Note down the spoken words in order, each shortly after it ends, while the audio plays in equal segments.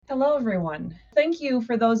Hello, everyone. Thank you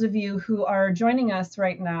for those of you who are joining us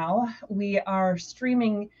right now. We are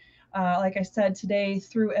streaming, like I said, today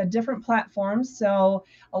through a different platform. So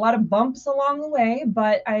a lot of bumps along the way,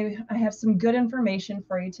 but I have some good information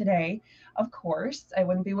for you today. Of course, I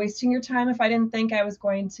wouldn't be wasting your time if I didn't think I was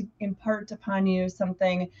going to impart upon you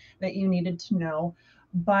something that you needed to know.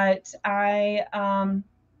 But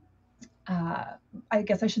I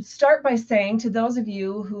guess I should start by saying to those of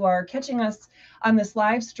you who are catching us on this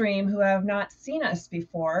live stream who have not seen us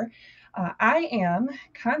before, I am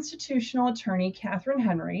constitutional attorney Catherine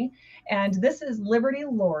Henry, and this is Liberty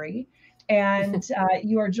Lori. And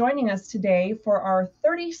you are joining us today for our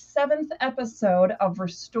 37th episode of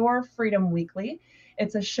Restore Freedom Weekly.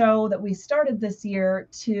 It's a show that we started this year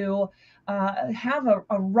to have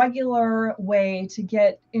a regular way to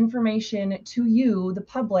get information to you, the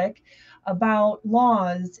public, about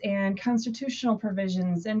laws and constitutional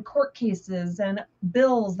provisions and court cases and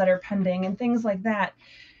bills that are pending and things like that.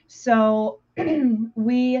 So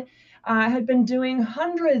we had been doing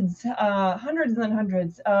hundreds and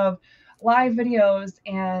hundreds of live videos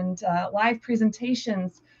and live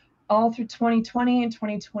presentations all through 2020 and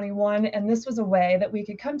 2021. And this was a way that we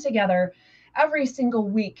could come together every single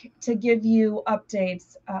week to give you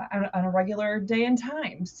updates on a regular day and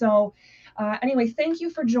time. So anyway, thank you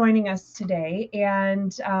for joining us today,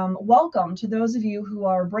 and welcome to those of you who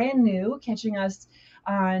are brand new, catching us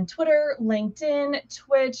on Twitter, LinkedIn,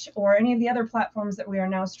 Twitch, or any of the other platforms that we are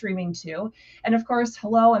now streaming to. And of course,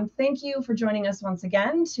 hello, and thank you for joining us once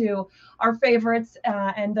again to our favorites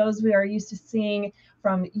and those we are used to seeing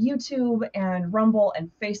from YouTube and Rumble and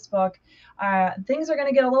Facebook. Things are going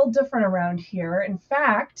to get a little different around here. In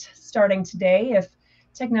fact, starting today, if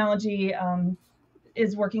technology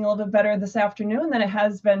is working a little bit better this afternoon than it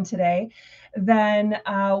has been today, then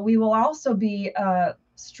we will also be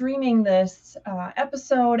streaming this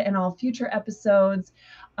episode and all future episodes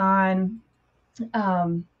on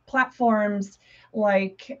platforms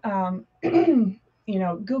like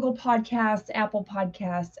Google Podcasts, Apple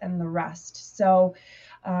Podcasts, and the rest. So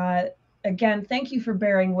again, thank you for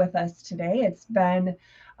bearing with us today. It's been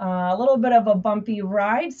a little bit of a bumpy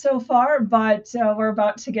ride so far, but we're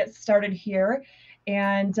about to get started here.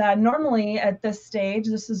 And normally at this stage,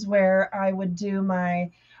 this is where I would do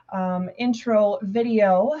my intro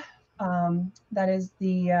video. That is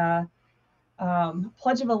the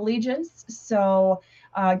Pledge of Allegiance. So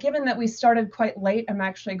given that we started quite late, I'm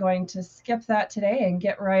actually going to skip that today and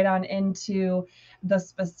get right on into the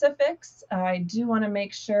specifics. I do want to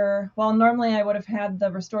make sure, well, normally I would have had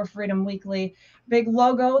the Restore Freedom Weekly big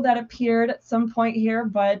logo that appeared at some point here,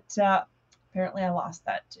 but apparently I lost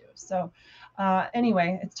that too. So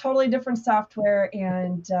anyway, it's totally different software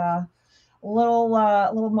and a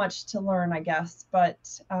little much to learn, I guess. But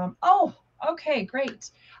oh, okay,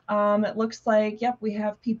 great. It looks like, yep, we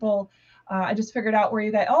have people. I just figured out where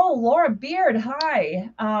you guys. Oh, Laura Beard, hi.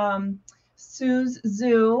 Suze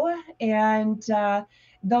Zoo, and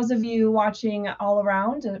those of you watching all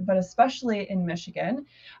around, but especially in Michigan,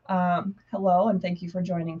 hello, and thank you for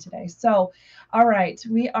joining today. So, all right,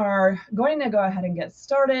 we are going to go ahead and get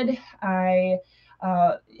started. I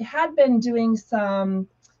had been doing some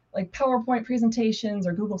like PowerPoint presentations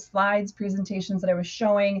or Google Slides presentations that I was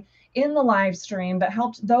showing in the live stream that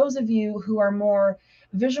helped those of you who are more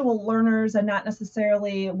visual learners and not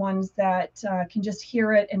necessarily ones that can just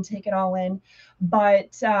hear it and take it all in.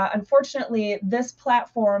 But unfortunately, this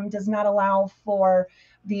platform does not allow for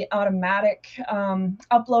the automatic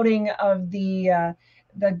uploading of the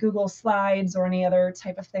Google Slides or any other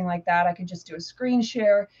type of thing like that. I could just do a screen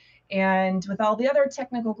share. And with all the other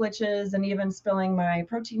technical glitches and even spilling my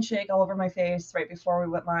protein shake all over my face right before we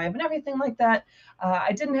went live and everything like that,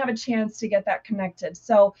 I didn't have a chance to get that connected.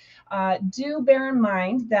 So do bear in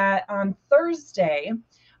mind that on Thursday,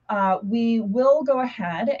 we will go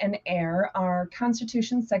ahead and air our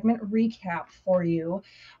Constitution segment recap for you.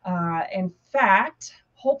 In fact,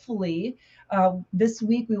 hopefully, this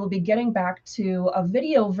week we will be getting back to a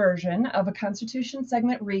video version of a Constitution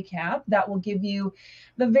segment recap that will give you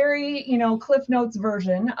the very, Cliff Notes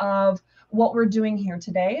version of what we're doing here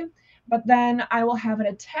today. But then I will have an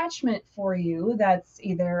attachment for you that's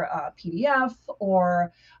either a PDF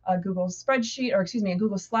or a Google spreadsheet, or excuse me, a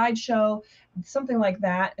Google slideshow, something like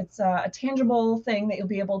that. It's a tangible thing that you'll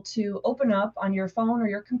be able to open up on your phone or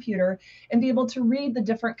your computer and be able to read the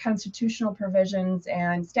different constitutional provisions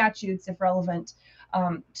and statutes, if relevant,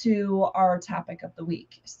 to our topic of the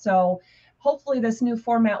week. So hopefully this new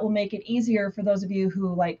format will make it easier for those of you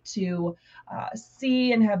who like to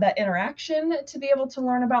see and have that interaction to be able to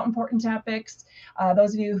learn about important topics.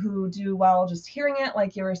 Those of you who do well just hearing it,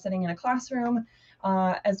 like you were sitting in a classroom,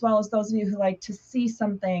 as well as those of you who like to see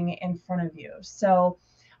something in front of you. So,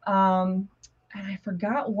 and I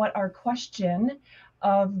forgot what our question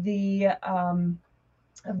of the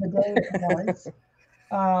day was.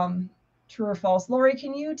 True or false? Lori,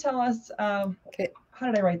 can you tell us, Okay. how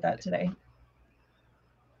did I write that today?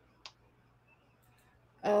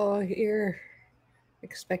 Oh, you're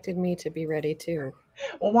expected me to be ready too.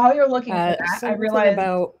 Well, while you're looking for that, I Something realized,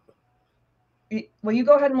 about well, you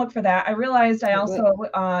go ahead and look for that. I realized I what?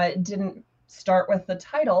 also didn't start with the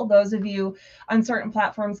title. Those of you on certain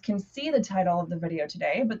platforms can see the title of the video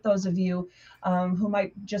today, but those of you who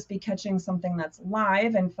might just be catching something that's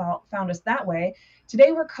live and found us that way,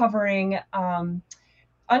 today we're covering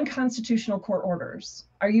unconstitutional court orders.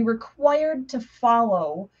 Are you required to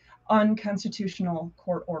follow unconstitutional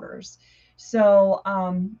court orders? So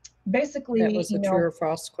That basically, was a true or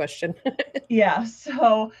false question. yeah.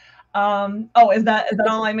 So, oh, is that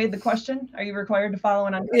all I made the question? Are you required to follow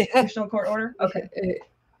an Yeah. unconstitutional court order? Okay.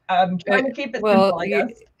 I'm Uh, trying to keep it well, simple, I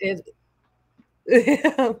guess. it,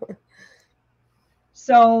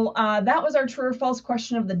 So that was our true or false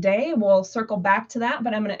question of the day. We'll circle back to that,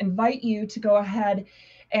 but I'm going to invite you to go ahead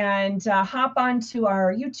and hop onto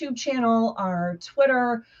our YouTube channel, our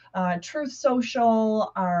Twitter, Truth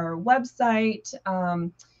Social, our website,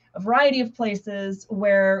 a variety of places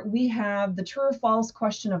where we have the true or false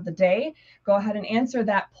question of the day. Go ahead and answer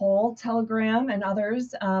that poll. Telegram and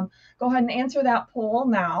others, go ahead and answer that poll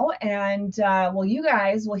now, and well, you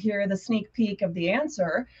guys will hear the sneak peek of the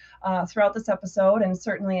answer throughout this episode and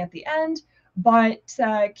certainly at the end. But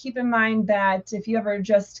keep in mind that if you ever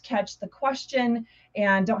just catch the question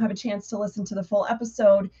and don't have a chance to listen to the full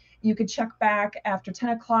episode, you could check back after 10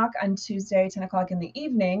 o'clock on Tuesday, 10 o'clock in the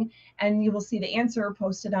evening, and you will see the answer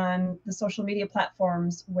posted on the social media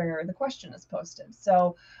platforms where the question is posted.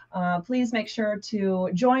 So please make sure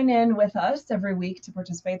to join in with us every week to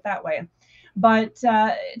participate that way. But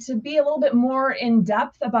to be a little bit more in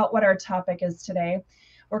depth about what our topic is today,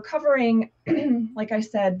 we're covering, like I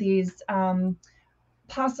said, these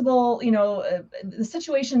possible, the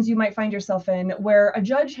situations you might find yourself in where a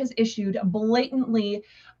judge has issued a blatantly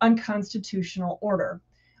unconstitutional order.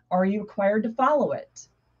 Are you required to follow it?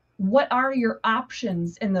 What are your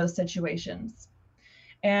options in those situations?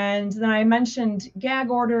 And then I mentioned gag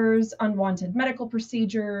orders, unwanted medical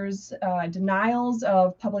procedures, denials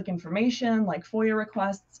of public information like FOIA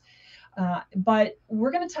requests. But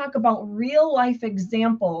we're going to talk about real life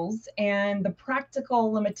examples and the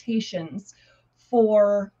practical limitations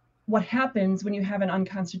for what happens when you have an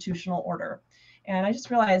unconstitutional order. And I just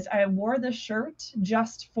realized I wore this shirt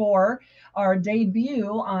just for our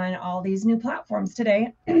debut on all these new platforms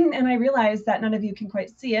today. And I realized that none of you can quite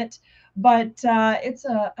see it, but it's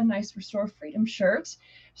a nice Restore Freedom shirt.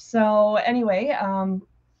 So anyway,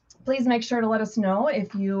 please make sure to let us know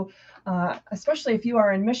if you, especially if you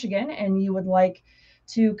are in Michigan and you would like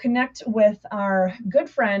to connect with our good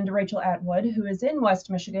friend Rachel Atwood, who is in West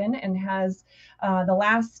Michigan and has the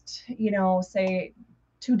last, say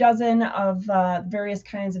 24 of various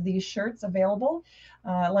kinds of these shirts available.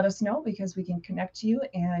 Let us know because we can connect you,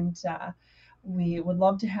 and we would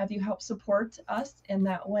love to have you help support us in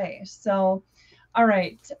that way. So, all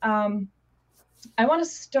right. I want to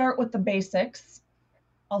start with the basics.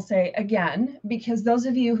 I'll say again, because those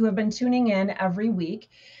of you who have been tuning in every week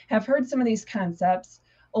have heard some of these concepts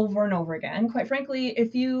over and over again. Quite frankly,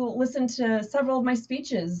 if you listen to several of my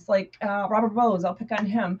speeches, like Robert Bose, I'll pick on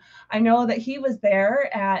him. I know that he was there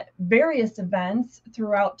at various events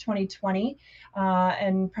throughout 2020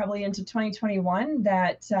 and probably into 2021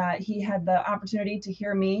 that he had the opportunity to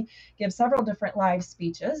hear me give several different live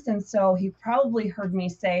speeches. And so he probably heard me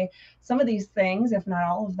say some of these things, if not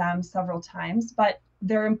all of them, several times. But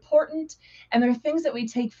they're important, and they're things that we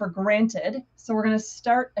take for granted. So we're going to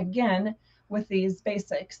start again with these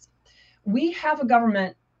basics. We have a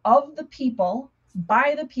government of the people,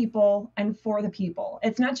 by the people, and for the people.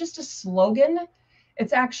 It's not just a slogan.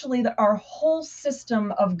 It's actually our whole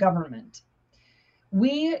system of government.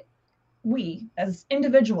 We as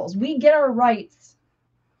individuals, we get our rights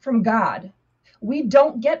from God. We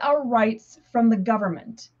don't get our rights from the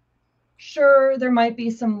government. Sure, there might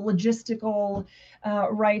be some logistical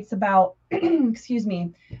rights about, excuse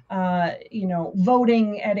me,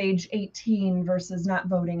 voting at age 18 versus not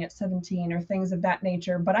voting at 17 or things of that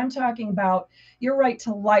nature. But I'm talking about your right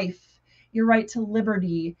to life, your right to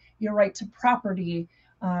liberty, your right to property,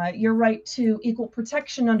 your right to equal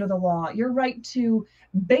protection under the law, your right to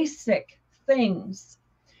basic things.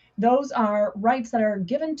 Those are rights that are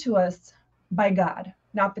given to us by God,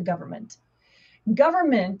 not the government.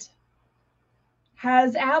 Government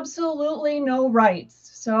has absolutely no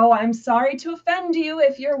rights. So I'm sorry to offend you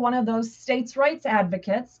if you're one of those states' rights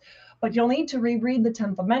advocates, but you'll need to reread the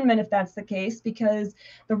 10th Amendment if that's the case, because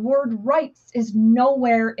the word rights is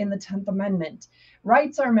nowhere in the 10th Amendment.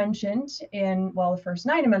 Rights are mentioned in, well, the first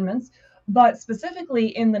 9 amendments, but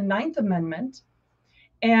specifically in the 9th Amendment.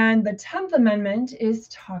 And the 10th Amendment is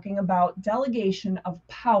talking about delegation of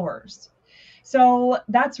powers. So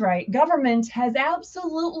that's right. Government has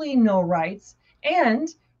absolutely no rights, and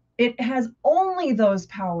it has only those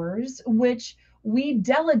powers which we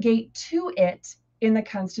delegate to it in the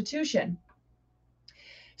Constitution.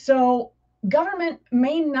 So government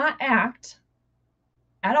may not act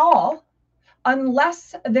at all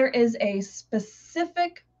unless there is a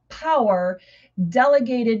specific power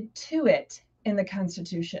delegated to it in the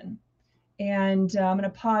Constitution. And I'm going to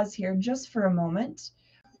pause here just for a moment.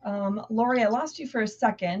 Lori, I lost you for a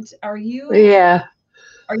second. Are you Yeah.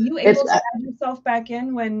 able to add yourself back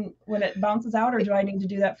in when it bounces out, or do I need to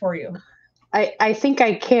do that for you? I think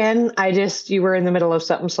I can. You were in the middle of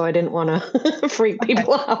something, so I didn't want to freak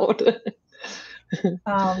people out.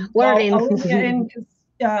 Well, Learning. I'll leave you in.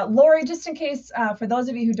 Lori, just in case, for those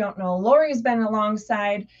of you who don't know, Lori's been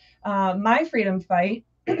alongside my freedom fight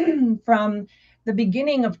from the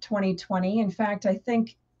beginning of 2020. In fact, I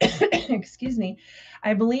think, excuse me,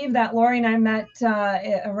 I believe that Lori and I met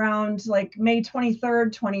around like May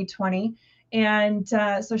 23rd, 2020. And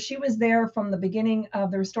so she was there from the beginning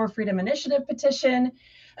of the Restore Freedom Initiative petition,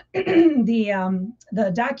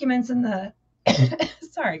 the documents and the,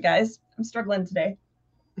 sorry guys, I'm struggling today.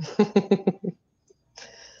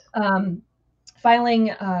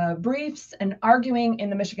 Filing briefs and arguing in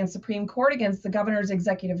the Michigan Supreme Court against the governor's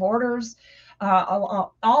executive orders,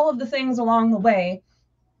 all of the things along the way.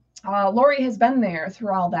 Lori has been there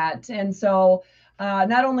through all that. And so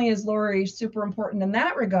not only is Lori super important in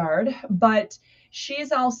that regard, but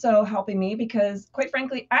she's also helping me because, quite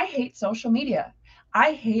frankly, I hate social media.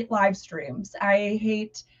 I hate live streams. I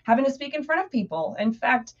hate having to speak in front of people. In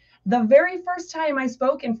fact, the very first time I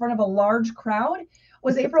spoke in front of a large crowd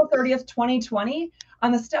was April 30th, 2020,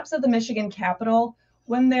 on the steps of the Michigan Capitol,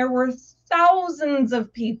 when there were thousands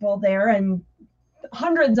of people there and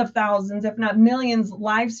hundreds of thousands, if not millions,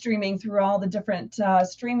 live streaming through all the different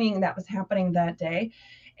streaming that was happening that day.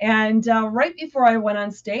 And right before I went on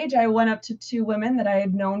stage, I went up to 2 women that I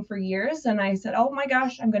had known for years, and I said, "Oh my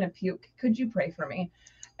gosh, I'm going to puke. Could you pray for me?"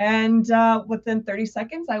 And within 30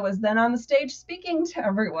 seconds, I was then on the stage speaking to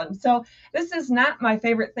everyone. So this is not my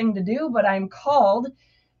favorite thing to do, but I'm called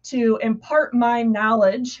to impart my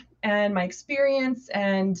knowledge and my experience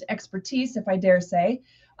and expertise, if I dare say,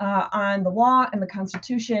 on the law and the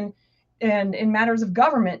Constitution and in matters of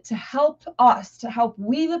government to help us, to help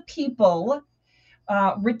we the people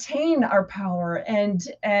retain our power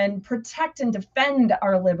and protect and defend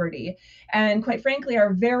our liberty and, quite frankly,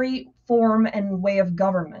 our very form and way of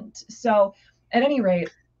government. So at any rate,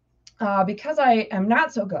 because I am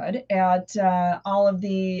not so good at all of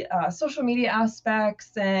the social media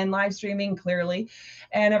aspects and live streaming, clearly,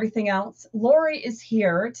 and everything else, Lori is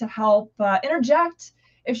here to help interject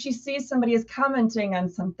if she sees somebody is commenting on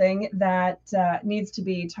something that needs to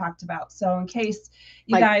be talked about. So in case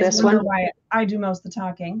you guys wonder why I do most of the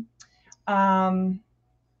talking,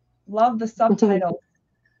 love the subtitle.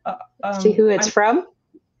 See who it's from?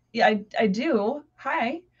 Yeah, I do.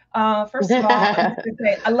 Hi. First of all, I'm just gonna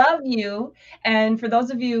say I love you. And for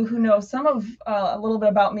those of you who know some of a little bit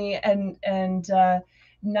about me and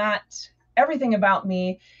not everything about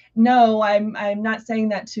me, no, I'm not saying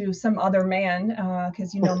that to some other man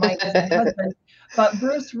because Mike is my husband. But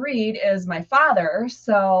Bruce Reed is my father,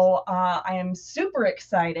 so I am super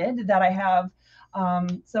excited that I have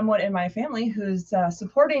someone in my family who's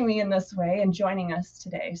supporting me in this way and joining us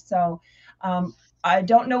today. So. I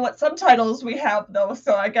don't know what subtitles we have though,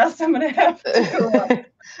 so I guess I'm gonna have to.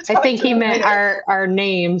 I think he meant our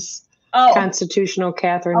names. Oh. Constitutional,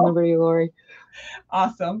 Catherine, Liberty, Lori.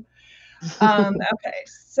 Awesome. Okay,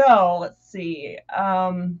 so let's see.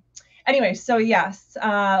 Anyway, so yes,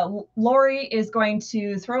 Lori is going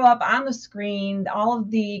to throw up on the screen all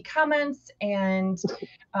of the comments and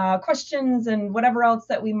questions and whatever else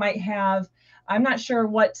that we might have. I'm not sure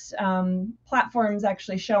what platforms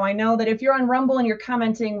actually show. I know that if you're on Rumble and you're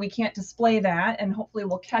commenting, we can't display that, and hopefully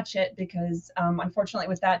we'll catch it because unfortunately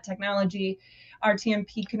with that technology, our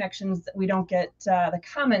TMP connections, we don't get the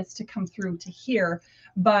comments to come through to here.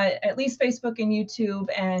 But at least Facebook and YouTube,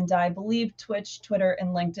 and I believe Twitch, Twitter,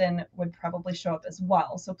 and LinkedIn would probably show up as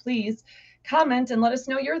well. So please comment and let us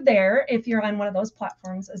know you're there if you're on one of those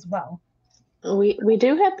platforms as well. We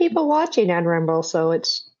do have people watching on Rumble, so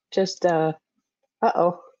it's just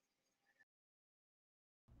uh-oh.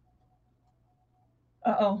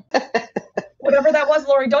 Uh-oh. Whatever that was,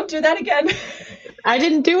 Lori, don't do that again. I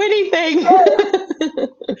didn't do anything.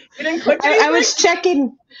 Oh, you didn't click anything? I was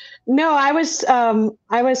checking. No, I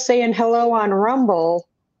was saying hello on Rumble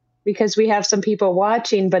because we have some people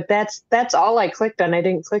watching, but that's all I clicked on. I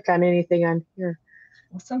didn't click on anything on here.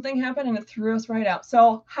 Well, something happened and it threw us right out.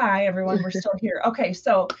 So, hi everyone, we're still here. Okay,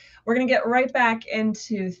 so we're gonna get right back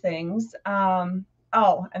into things.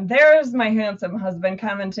 Oh, and there's my handsome husband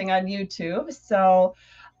commenting on YouTube. So,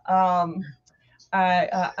 um,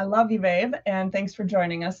 I love you, babe, and thanks for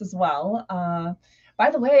joining us as well. By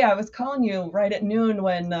the way, I was calling you right at noon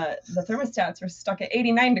when the thermostats were stuck at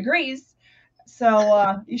 89 degrees.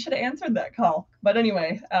 So you should have answered that call. But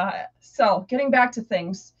anyway, so getting back to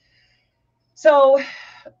things. So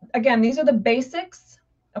again, these are the basics.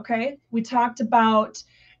 Okay, we talked about,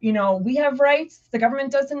 we have rights. The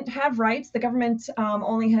government doesn't have rights. The government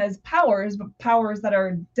only has powers, but powers that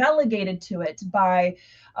are delegated to it by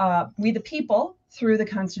we the people through the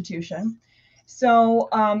Constitution. So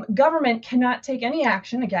government cannot take any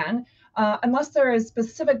action again unless there is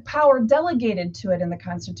specific power delegated to it in the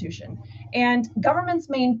Constitution. And government's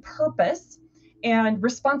main purpose and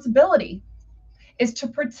responsibility is to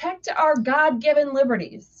protect our God-given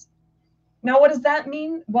liberties. Now, what does that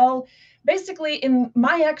mean? Well, basically, in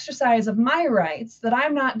my exercise of my rights, that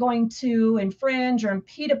I'm not going to infringe or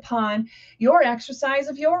impede upon your exercise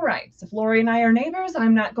of your rights. If Lori and I are neighbors,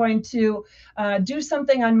 I'm not going to do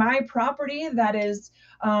something on my property that is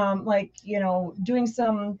doing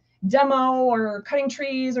some demo or cutting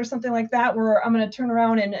trees or something like that, where I'm going to turn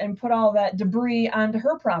around and put all that debris onto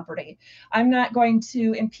her property. I'm not going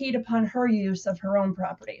to impede upon her use of her own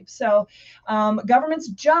property. So government's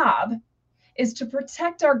job is to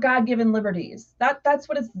protect our God-given liberties. That's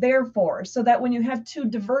what it's there for, so that when you have two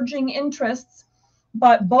diverging interests,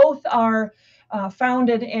 but both are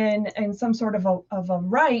founded in some sort of a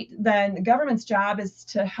right, then the government's job is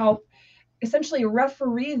to help essentially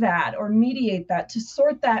referee that or mediate that, to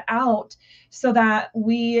sort that out so that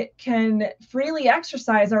we can freely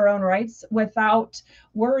exercise our own rights without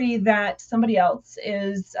worry that somebody else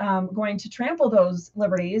is going to trample those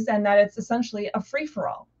liberties, and that it's essentially a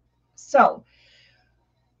free-for-all. So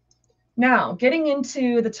now getting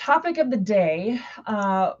into the topic of the day,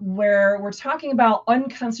 where we're talking about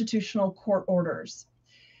unconstitutional court orders.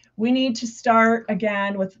 We need to start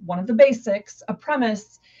again with one of the basics, a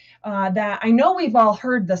premise that I know we've all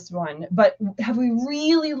heard this one, but have we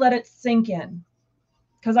really let it sink in?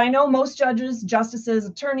 Because I know most judges, justices,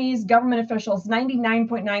 attorneys, government officials,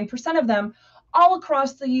 99.9% of them all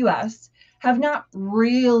across the US have not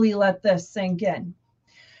really let this sink in.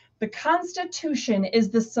 The Constitution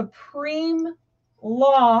is the supreme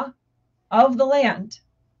law of the land.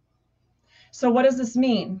 So what does this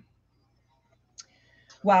mean?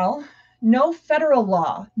 Well, no federal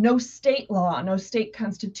law, no state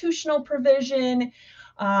constitutional provision,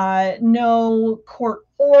 no court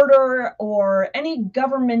order or any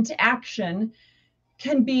government action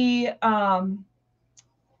can be,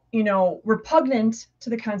 repugnant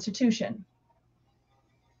to the Constitution.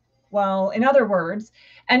 Well, in other words,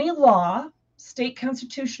 any law, state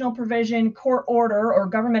constitutional provision, court order, or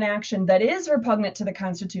government action that is repugnant to the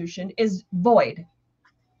Constitution is void.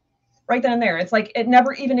 Right then and there. It's like it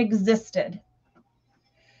never even existed.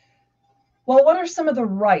 Well, what are some of the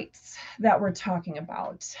rights that we're talking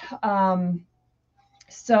about?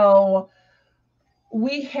 So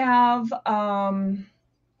we have,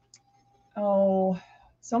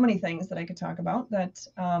 so many things that I could talk about that,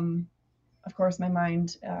 of course, my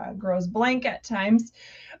mind grows blank at times.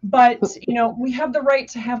 But, we have the right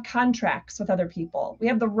to have contracts with other people. We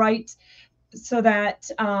have the right so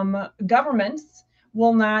that governments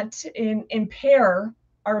will not impair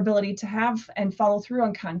our ability to have and follow through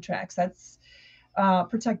on contracts. That's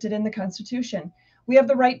protected in the Constitution. We have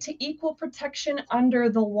the right to equal protection under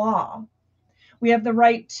the law. We have the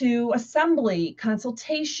right to assembly,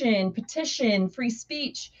 consultation, petition, free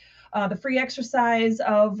speech, the free exercise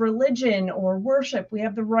of religion or worship. We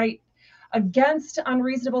have the right against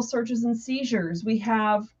unreasonable searches and seizures. We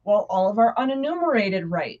have, all of our unenumerated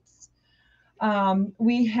rights.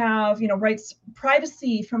 We have, rights,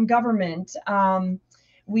 privacy from government.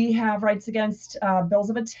 We have rights against bills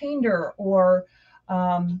of attainder or,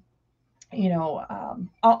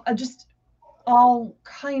 just all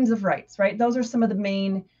kinds of rights, right? Those are some of the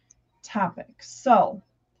main topics. So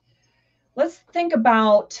let's think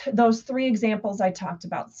about those three examples I talked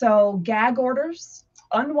about. So gag orders,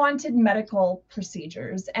 unwanted medical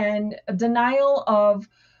procedures, and a denial of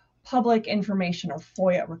public information or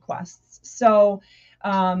FOIA requests. So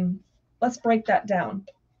let's break that down.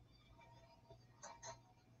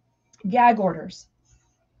 Gag orders.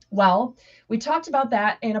 Well, we talked about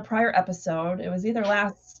that in a prior episode. It was either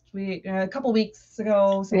last week, a couple weeks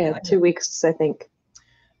ago, something Yeah, like that. 2 weeks, I think.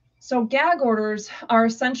 So gag orders are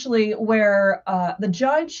essentially where the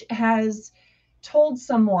judge has told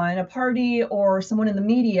someone, a party or someone in the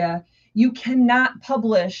media, you cannot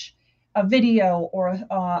publish a video or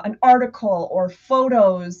an article or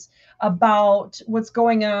photos about what's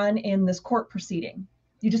going on in this court proceeding.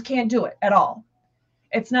 You just can't do it at all.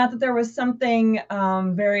 It's not that there was something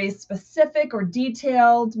very specific or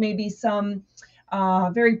detailed, maybe some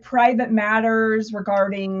very private matters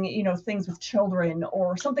regarding, things with children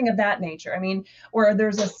or something of that nature. I mean, where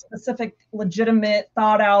there's a specific, legitimate,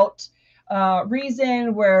 thought out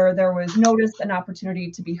reason where there was notice and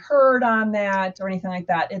opportunity to be heard on that or anything like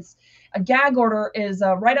that. It's a gag order is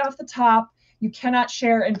right off the top. You cannot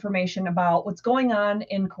share information about what's going on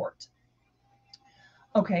in court.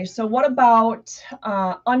 Okay, so what about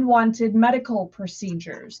unwanted medical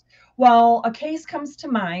procedures? Well, a case comes to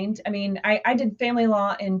mind. I mean, I did family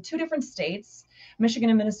law in 2 different states, Michigan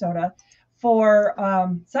and Minnesota, for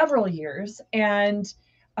several years. And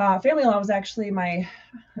family law was actually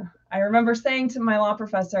I remember saying to my law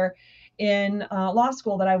professor in law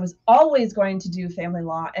school that I was always going to do family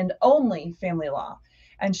law and only family law.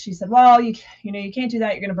 And she said, well, you can't do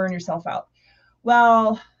that. You're going to burn yourself out.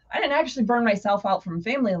 Well, I didn't actually burn myself out from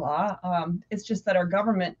family law. It's just that our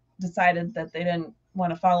government decided that they didn't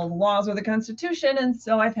want to follow the laws or the Constitution, and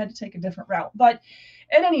so I've had to take a different route. But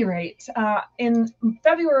at any rate, in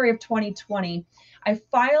February of 2020, I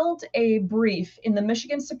filed a brief in the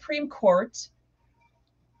Michigan Supreme Court.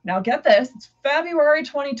 Now get this, it's February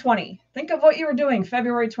 2020. Think of what you were doing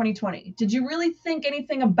February 2020. Did you really think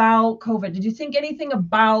anything about COVID? Did you think anything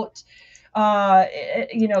about that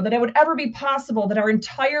it would ever be possible that our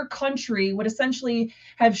entire country would essentially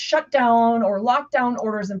have shut down or lockdown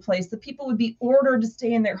orders in place, that people would be ordered to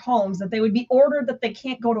stay in their homes, that they would be ordered that they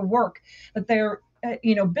can't go to work, that their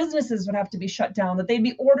businesses would have to be shut down, that they'd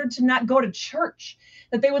be ordered to not go to church,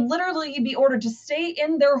 that they would literally be ordered to stay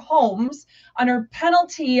in their homes under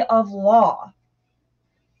penalty of law?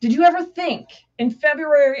 Did you ever think in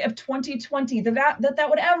February of 2020 that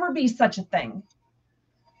would ever be such a thing?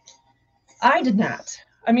 I did not.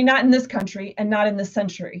 I mean, not in this country and not in this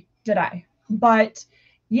century, did I? But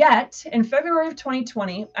yet, in February of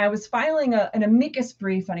 2020, I was filing an amicus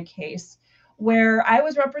brief on a case where I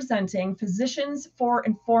was representing Physicians for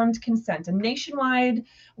Informed Consent, a nationwide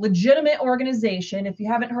legitimate organization. If you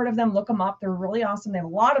haven't heard of them, look them up. They're really awesome. They have a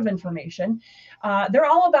lot of information. They're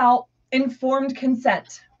all about informed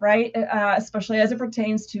consent, right? Especially as it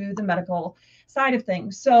pertains to the medical side of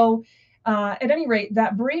things. So at any rate,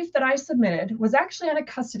 that brief that I submitted was actually on a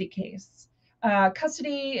custody case.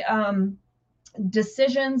 Custody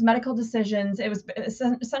decisions, medical decisions. It was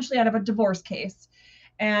essentially out of a divorce case.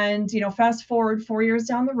 And, fast forward 4 years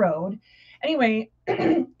down the road. Anyway,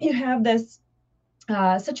 you have this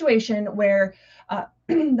situation where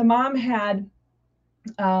the mom had,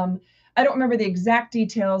 I don't remember the exact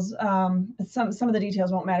details. Some of the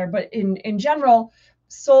details won't matter, but in general,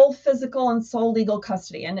 sole physical and sole legal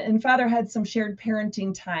custody. And father had some shared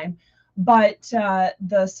parenting time, but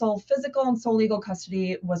the sole physical and sole legal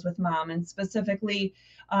custody was with mom. And specifically,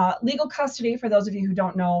 legal custody, for those of you who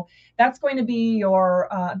don't know, that's going to be your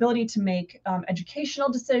ability to make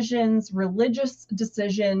educational decisions, religious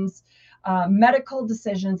decisions, medical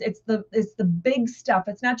decisions. It's the big stuff.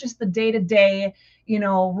 It's not just the day-to-day,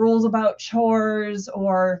 rules about chores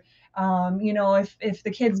or if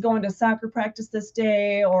the kid's going to soccer practice this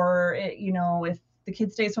day, or if the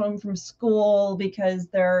kid stays home from school because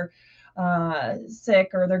they're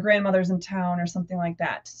sick or their grandmother's in town or something like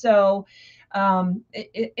that. So at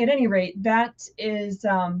any rate, that is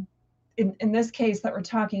in this case that we're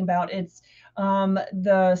talking about, it's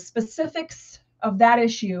the specifics of that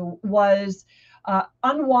issue was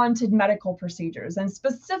unwanted medical procedures. And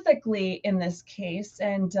specifically in this case,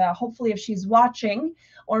 and hopefully if she's watching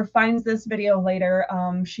or finds this video later,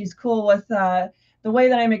 she's cool with the way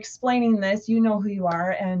that I'm explaining this. You know who you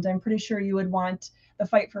are, and I'm pretty sure you would want the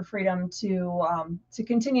fight for freedom to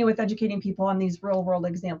continue with educating people on these real world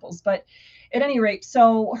examples. But at any rate,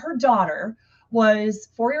 so her daughter was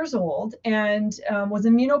 4 years old and was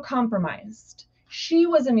immunocompromised. She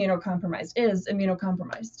was immunocompromised, is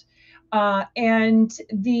immunocompromised. And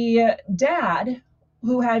the dad,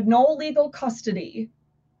 who had no legal custody,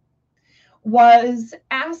 was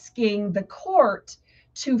asking the court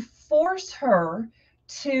to force her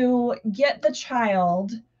to get the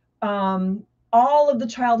child all of the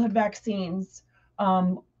childhood vaccines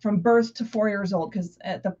from birth to 4 years old, because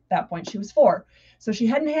at that point she was 4. So she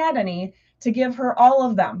hadn't had any, to give her all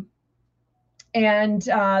of them. And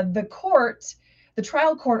the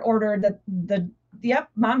trial court ordered that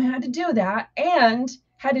mom had to do that and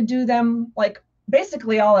had to do them like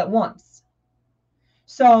basically all at once.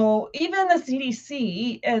 So even the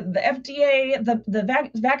CDC, the FDA,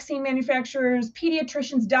 the vaccine manufacturers,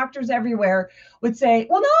 pediatricians, doctors everywhere would say,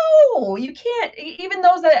 well, no, you can't. Even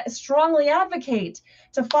those that strongly advocate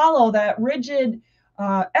to follow that rigid,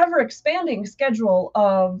 ever expanding schedule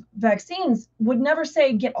of vaccines would never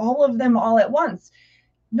say get all of them all at once.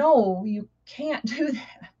 No, you can't do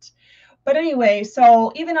that. But anyway,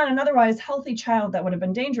 so even on an otherwise healthy child, that would have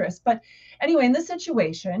been dangerous. But anyway, in this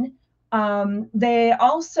situation, they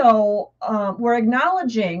also were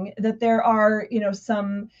acknowledging that there are,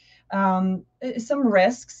 some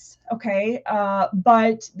risks. Okay,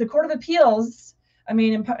 but the Court of Appeals. I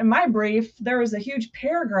mean, in my brief, there was a huge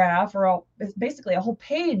paragraph, or basically a whole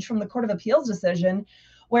page from the Court of Appeals decision,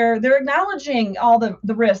 where they're acknowledging all the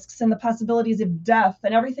risks and the possibilities of death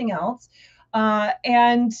and everything else,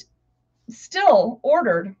 and still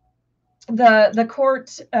ordered the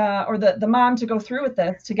court or the mom to go through with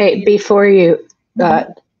this to get before you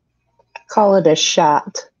call it a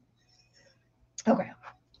shot. Okay.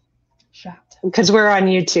 Shot. Because we're on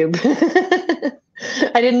YouTube.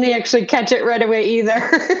 I didn't actually catch it right away either.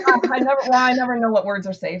 I never know what words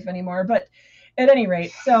are safe anymore, but at any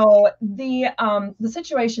rate, so the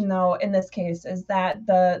situation though in this case is that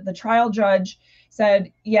the trial judge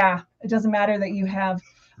said, yeah, it doesn't matter that you have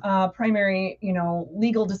primary,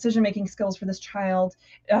 legal decision-making skills for this child.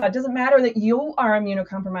 It doesn't matter that you are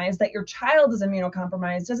immunocompromised, that your child is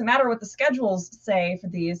immunocompromised. It doesn't matter what the schedules say for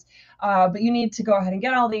these, but you need to go ahead and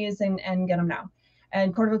get all these and get them now.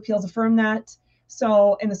 And Court of Appeals affirmed that.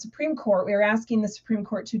 So in the Supreme Court, we are asking the Supreme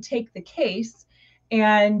Court to take the case.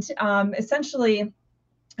 And essentially,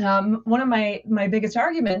 one of my biggest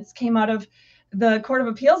arguments came out of the Court of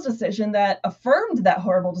Appeals decision that affirmed that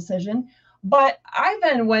horrible decision. But I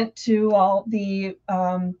then went to all the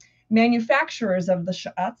manufacturers of the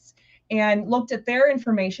shots and looked at their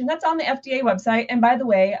information. That's on the FDA website. And by the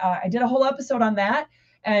way, I did a whole episode on that.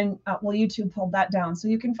 And YouTube pulled that down. So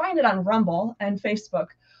you can find it on Rumble and Facebook.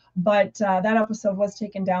 But that episode was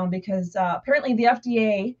taken down because apparently the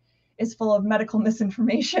FDA is full of medical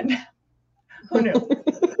misinformation. Who knew?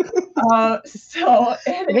 So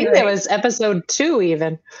I think that was episode 2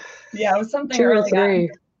 even. Yeah, it was something 2 or 3.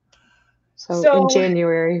 So in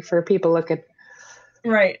January for people looking.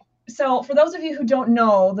 Right. So for those of you who don't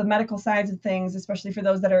know the medical sides of things, especially for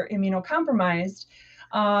those that are immunocompromised,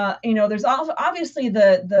 there's obviously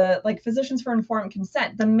the like Physicians for Informed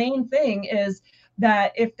Consent. The main thing is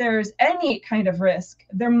that if there's any kind of risk,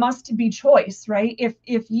 there must be choice, right? If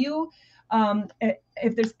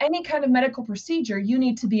there's any kind of medical procedure, you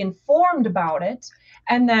need to be informed about it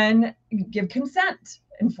and then give consent,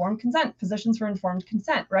 informed consent, Physicians for Informed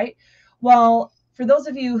Consent, right? Well, for those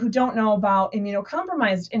of you who don't know about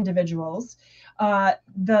immunocompromised individuals,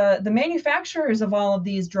 the manufacturers of all of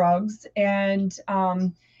these drugs and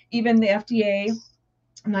even the FDA,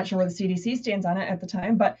 I'm not sure where the CDC stands on it at the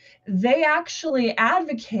time, but they actually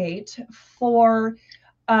advocate for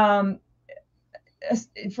those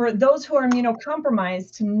who are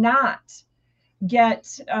immunocompromised to not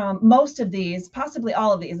get most of these, possibly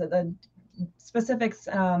all of these. The specifics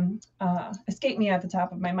escape me at the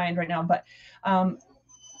top of my mind right now, but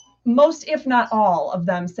most, if not all of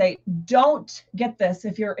them say, don't get this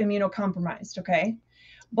if you're immunocompromised, okay?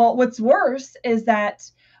 Well, what's worse is that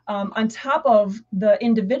on top of the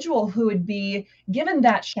individual who would be given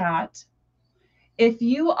that shot, if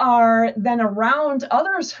you are then around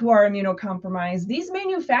others who are immunocompromised, these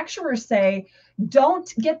manufacturers say,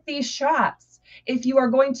 don't get these shots if you are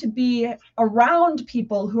going to be around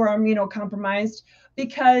people who are immunocompromised,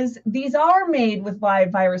 because these are made with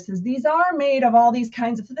live viruses. These are made of all these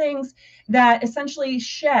kinds of things that essentially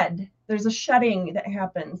shed. There's a shedding that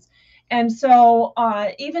happens. And so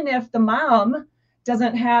even if the mom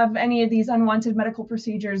doesn't have any of these unwanted medical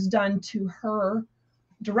procedures done to her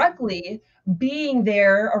directly, being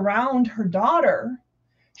there around her daughter,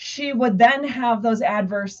 she would then have those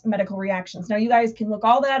adverse medical reactions. Now, you guys can look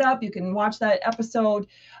all that up. You can watch that episode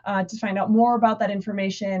to find out more about that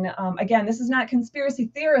information. Again, this is not conspiracy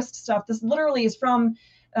theorist stuff. This literally is from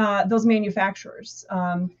those manufacturers.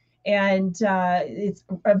 And it's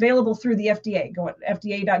available through the FDA. Go at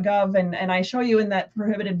fda.gov, and I show you in that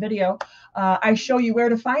prohibited video, I show you where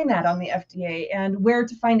to find that on the FDA and where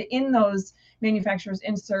to find it in those manufacturers'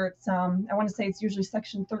 inserts. I want to say it's usually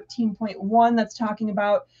section 13.1 that's talking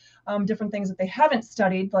about different things that they haven't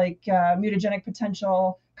studied, like mutagenic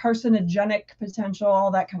potential, carcinogenic potential,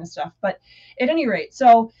 all that kind of stuff. But at any rate,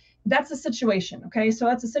 so that's a situation. Okay, so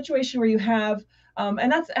that's a situation where you have,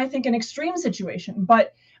 and that's, I think, an extreme situation,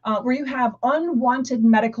 but where you have unwanted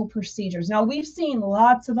medical procedures. Now, we've seen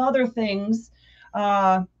lots of other things,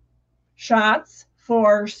 shots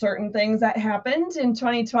for certain things that happened in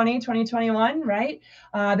 2020, 2021, right?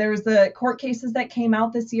 There was the court cases that came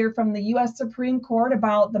out this year from the US Supreme Court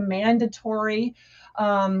about the mandatory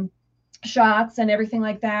shots and everything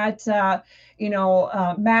like that,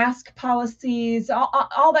 mask policies,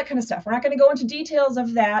 all that kind of stuff. We're not going to go into details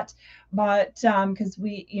of that, but because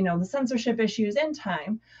the censorship issues in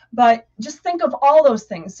time, but just think of all those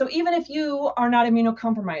things. So even if you are not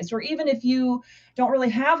immunocompromised, or even if you don't really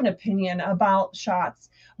have an opinion about shots,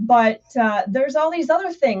 but there's all these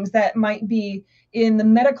other things that might be in the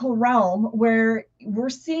medical realm where we're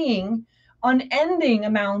seeing unending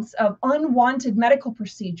amounts of unwanted medical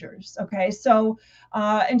procedures. Okay, so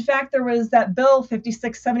in fact, there was that bill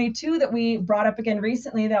 5672 that we brought up again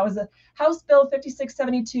recently. That was a House Bill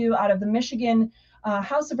 5672 out of the Michigan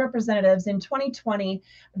House of Representatives in 2020,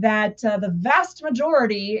 that the vast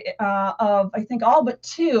majority of, I think, all but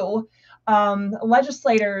two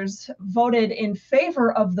legislators voted in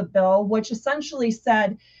favor of the bill, which essentially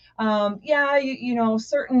said,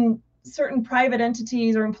 certain private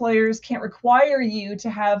entities or employers can't require you to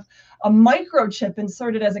have a microchip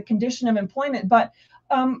inserted as a condition of employment, but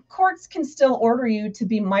courts can still order you to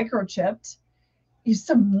be microchipped. You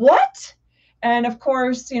said, what? And of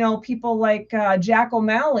course, people like Jack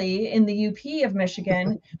O'Malley in the UP of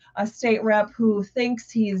Michigan, a state rep who thinks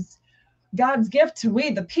he's God's gift to we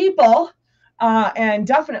the people, and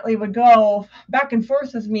definitely would go back and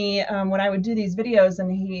forth with me when I would do these videos,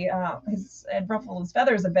 and he had ruffled his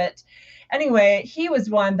feathers a bit. Anyway, he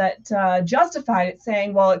was one that justified it,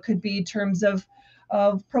 saying, well, it could be terms of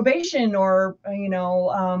probation, or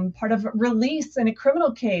part of release in a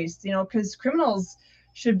criminal case, because criminals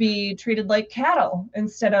should be treated like cattle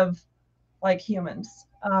instead of like humans.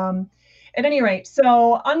 At any rate,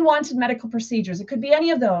 so unwanted medical procedures, it could be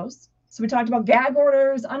any of those. So we talked about gag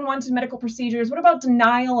orders, unwanted medical procedures. What about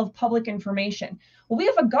denial of public information? Well, we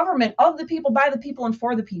have a government of the people, by the people, and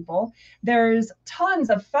for the people. There's tons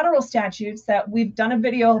of federal statutes that we've done a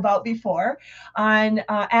video about before on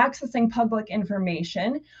accessing public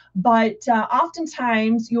information. But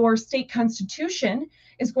oftentimes your state constitution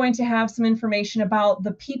is going to have some information about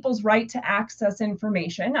the people's right to access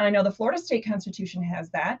information. I know the Florida State Constitution has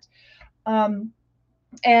that.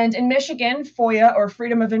 And in Michigan, FOIA, or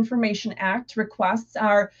Freedom of Information Act, requests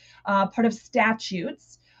are part of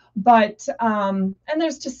statutes. But, and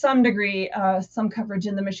there's to some degree some coverage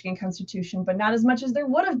in the Michigan Constitution, but not as much as there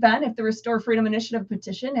would have been if the Restore Freedom Initiative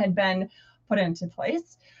petition had been put into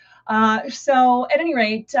place. So at any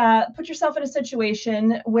rate, put yourself in a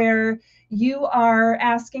situation where you are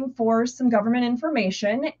asking for some government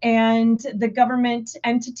information and the government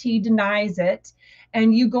entity denies it,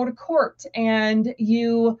 and you go to court and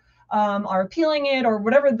you are appealing it, or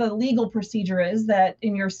whatever the legal procedure is that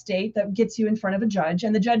in your state that gets you in front of a judge,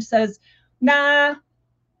 and the judge says, nah,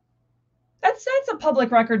 that's a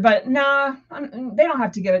public record, but nah, they don't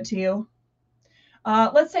have to give it to you.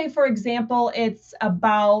 Let's say, for example, it's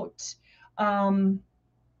about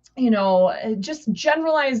just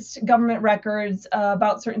generalized government records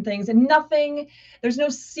about certain things, and there's no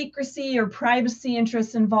secrecy or privacy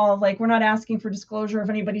interests involved. Like, we're not asking for disclosure of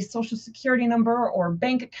anybody's social security number or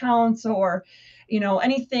bank accounts, or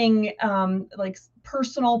anything like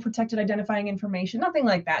personal protected identifying information, nothing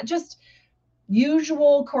like that. Just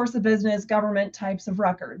usual course of business government types of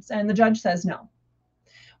records. And the judge says no.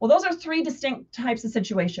 Well, those are three distinct types of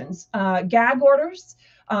situations: gag orders,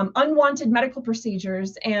 unwanted medical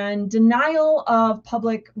procedures, and denial of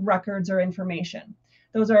public records or information.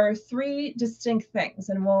 Those are three distinct things,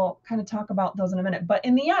 and we'll kind of talk about those in a minute. But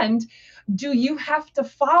in the end, do you have to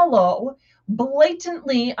follow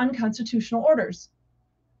blatantly unconstitutional orders?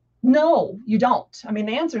 No, you don't. I mean,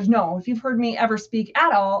 the answer is no. If you've heard me ever speak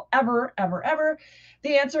at all, ever,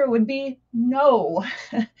 the answer would be no.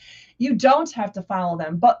 You don't have to follow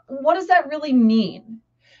them. But what does that really mean?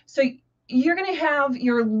 So you're going to have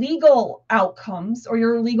your legal outcomes or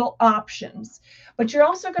your legal options, but you're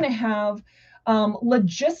also going to have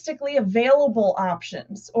logistically available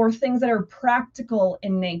options, or things that are practical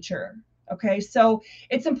in nature. Okay, so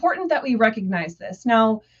it's important that we recognize this.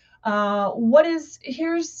 Now, here's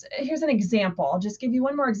an example. I'll just give you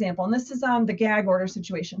one more example, and this is on the gag order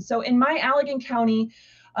situation. So in my Allegan County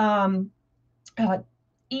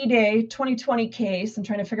E-Day 2020 case, I'm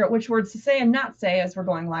trying to figure out which words to say and not say as we're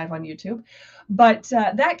going live on YouTube, but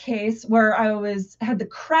that case where I had the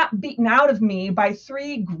crap beaten out of me by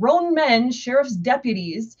three grown men, sheriff's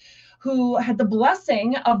deputies, who had the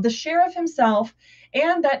blessing of the sheriff himself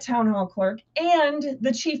and that town hall clerk and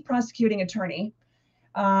the chief prosecuting attorney.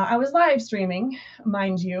 I was live streaming,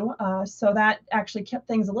 mind you, so that actually kept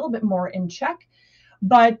things a little bit more in check.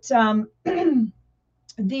 But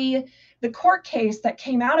the court case that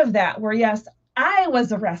came out of that, where yes, I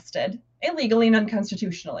was arrested illegally and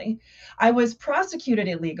unconstitutionally, I was prosecuted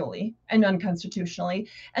illegally and unconstitutionally,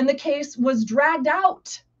 and the case was dragged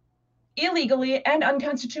out illegally and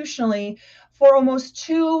unconstitutionally for almost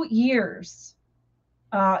 2 years,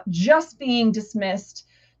 just being dismissed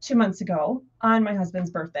 2 months ago on my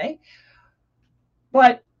husband's birthday.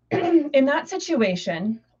 But in that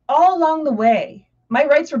situation, all along the way, my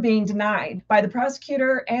rights were being denied by the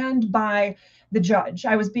prosecutor and by the judge.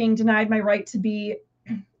 I was being denied my right to be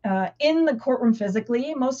in the courtroom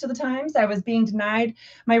physically most of the times. I was being denied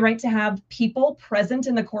my right to have people present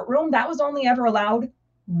in the courtroom. That was only ever allowed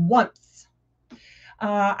once.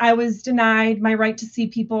 I was denied my right to see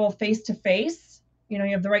people face to face. You know,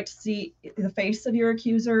 you have the right to see the face of your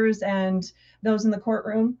accusers and those in the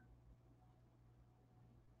courtroom.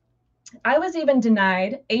 I was even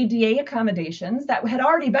denied ADA accommodations that had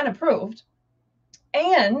already been approved.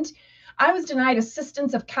 And I was denied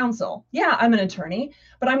assistance of counsel. Yeah, I'm an attorney,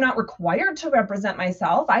 but I'm not required to represent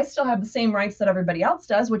myself. I still have the same rights that everybody else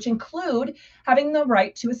does, which include having the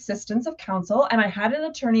right to assistance of counsel. And I had an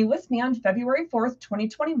attorney with me on February 4th,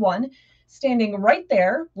 2021, standing right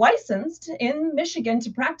there, licensed in Michigan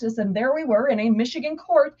to practice. And there we were in a Michigan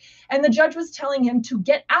court. And the judge was telling him to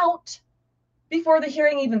get out before the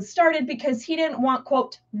hearing even started because he didn't want,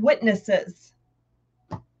 quote, witnesses,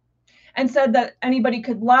 and said that anybody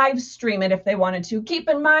could live stream it if they wanted to. Keep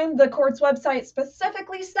in mind, the court's website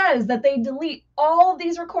specifically says that they delete all of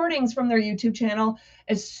these recordings from their YouTube channel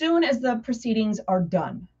as soon as the proceedings are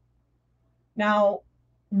done. Now,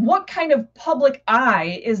 what kind of public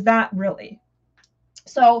eye is that really?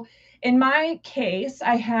 So in my case,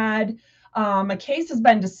 I had a case has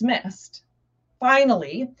been dismissed,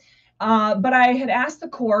 finally. But I had asked the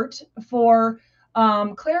court for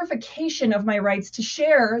clarification of my rights to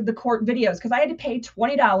share the court videos, because I had to pay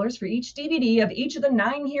 $20 for each DVD of each of the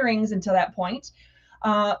 9 hearings until that point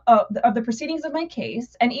of the proceedings of my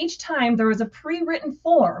case. And each time there was a pre-written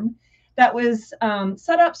form that was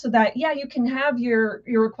set up so that, yeah, you can have your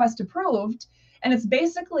request approved. And it's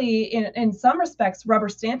basically, in some respects, rubber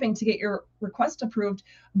stamping to get your request approved.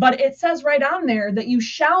 But it says right on there that you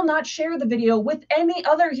shall not share the video with any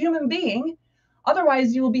other human being.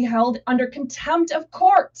 Otherwise, you will be held under contempt of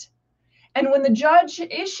court. And when the judge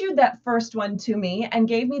issued that first one to me and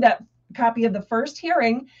gave me that copy of the first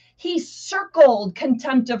hearing, he circled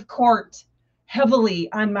contempt of court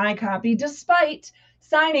heavily on my copy, despite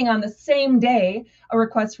signing on the same day a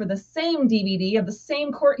request for the same DVD of the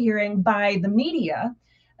same court hearing by the media.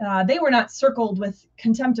 They were not circled with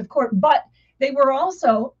contempt of court, but they were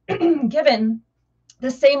also given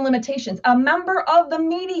the same limitations. A member of the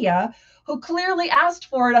media who clearly asked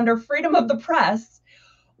for it under freedom of the press,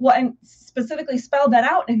 and specifically spelled that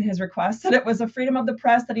out in his request, that it was a freedom of the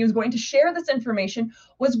press, that he was going to share this information,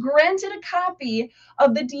 was granted a copy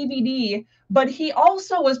of the DVD, but he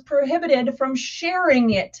also was prohibited from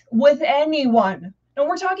sharing it with anyone. And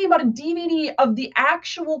we're talking about a DVD of the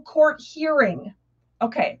actual court hearing.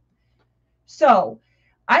 Okay, so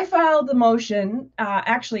I filed the motion,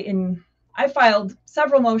 I filed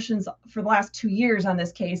several motions for the last 2 years on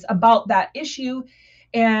this case about that issue.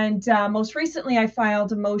 And most recently, I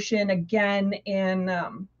filed a motion again in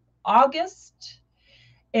August,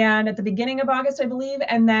 and at the beginning of August, I believe.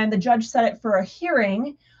 And then the judge set it for a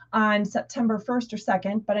hearing on September 1st or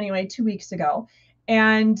 2nd, but anyway, 2 weeks ago,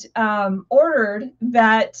 and ordered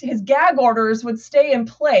that his gag orders would stay in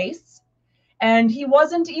place. And he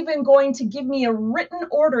wasn't even going to give me a written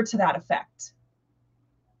order to that effect.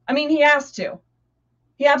 I mean, he has to.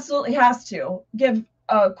 He absolutely has to give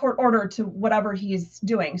a court order to whatever he's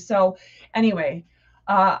doing. So anyway,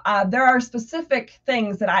 there are specific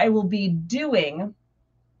things that I will be doing.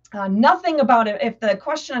 Nothing about it. If the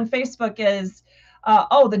question on Facebook is,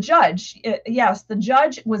 the judge, yes, the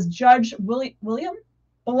judge was Judge William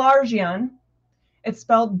Balargian. It's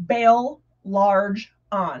spelled Bail Large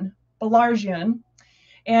on Balargian.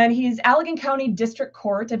 And he's Allegan County District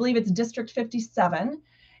Court. I believe it's District 57.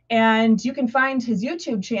 And you can find his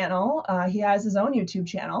YouTube channel. He has his own YouTube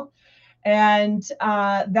channel. And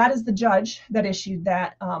that is the judge that issued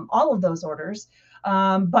that, all of those orders,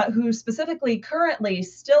 but who specifically currently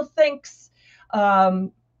still thinks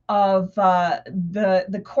of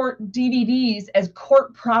the court DVDs as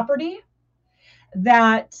court property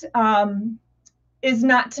that is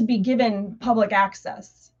not to be given public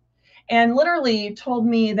access. and literally told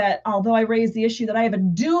me that although I raised the issue, that I have a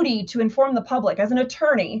duty to inform the public as an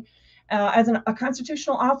attorney, as a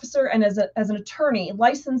constitutional officer, and as an attorney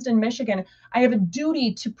licensed in Michigan. I have a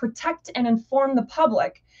duty to protect and inform the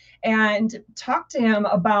public, and talked to him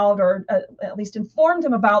about, or at least informed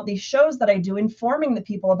him about, these shows that I do, informing the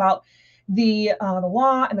people about the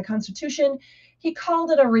law and the Constitution. He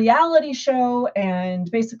called it a reality show and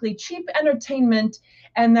basically cheap entertainment,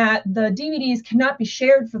 and that the DVDs cannot be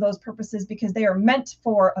shared for those purposes because they are meant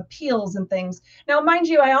for appeals and things. Now, mind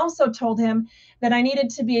you, I also told him that I needed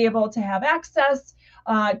to be able to have access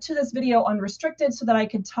to this video unrestricted, so that I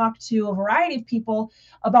could talk to a variety of people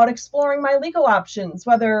about exploring my legal options,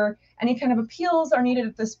 whether any kind of appeals are needed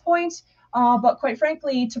at this point, but quite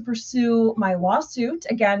frankly, to pursue my lawsuit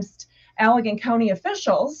against Allegan County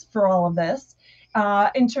officials for all of this,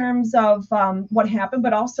 in terms of what happened,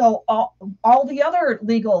 but also all the other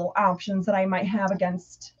legal options that I might have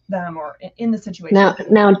against them or in the situation.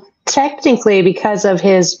 Now, technically, because of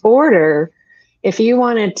his order, if you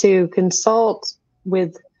wanted to consult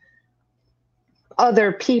with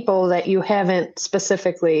other people that you haven't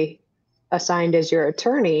specifically assigned as your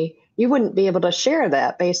attorney, you wouldn't be able to share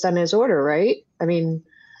that based on his order, right? I mean,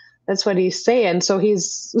 that's what he's saying. So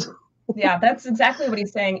he's... Yeah, that's exactly what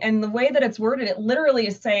he's saying. And the way that it's worded, it literally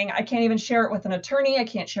is saying I can't even share it with an attorney. I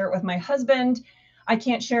can't share it with my husband. I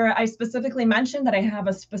can't share it. I specifically mentioned that I have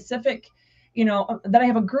a specific, that I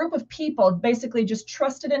have a group of people, basically just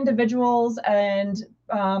trusted individuals and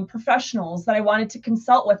professionals that I wanted to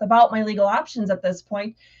consult with about my legal options at this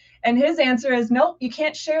point. And his answer is, nope, you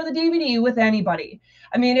can't share the DVD with anybody.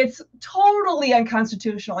 I mean, it's totally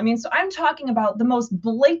unconstitutional. I mean, so I'm talking about the most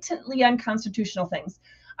blatantly unconstitutional things.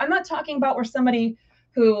 I'm not talking about where somebody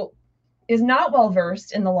who is not well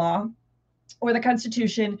versed in the law or the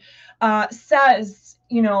Constitution says,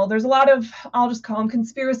 there's a lot of, I'll just call them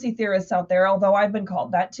conspiracy theorists out there, although I've been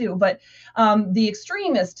called that too, but the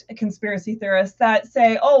extremist conspiracy theorists that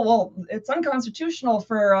say, oh, well, it's unconstitutional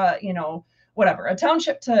for, whatever, a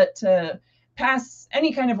township to pass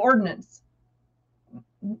any kind of ordinance.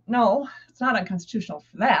 No, it's not unconstitutional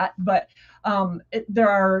for that, but there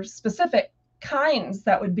are specific kinds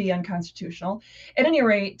that would be unconstitutional. At any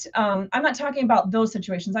rate, I'm not talking about those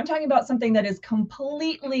situations. I'm talking about something that is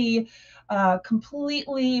completely,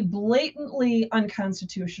 blatantly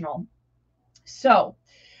unconstitutional. So,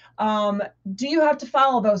 do you have to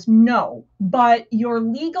follow those? No, but your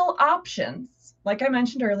legal options, like I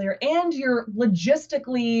mentioned earlier, and your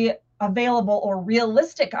logistically available or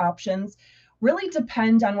realistic options really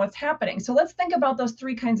depend on what's happening. So let's think about those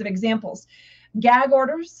three kinds of examples: gag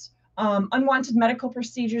orders, unwanted medical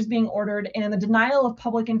procedures being ordered, and the denial of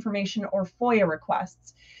public information or FOIA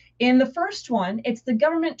requests. In the first one, it's the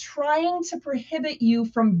government trying to prohibit you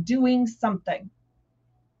from doing something.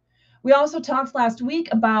 We also talked last week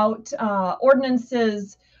about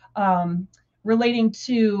ordinances relating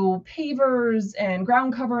to pavers and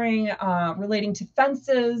ground covering, relating to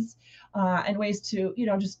fences, and ways to,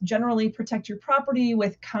 just generally protect your property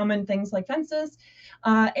with common things like fences.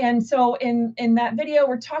 And so in that video,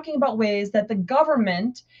 we're talking about ways that the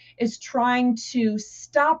government is trying to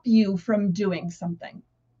stop you from doing something.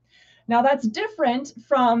 Now, that's different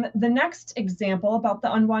from the next example about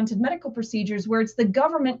the unwanted medical procedures, where it's the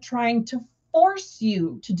government trying to force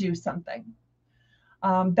you to do something.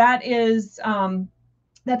 That's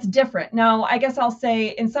different. Now, I guess I'll say,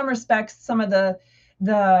 in some respects, some of the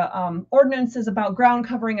ordinances about ground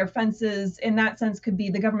covering or fences, in that sense, could be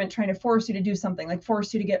the government trying to force you to do something, like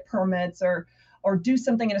force you to get permits or do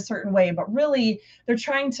something in a certain way. But really, they're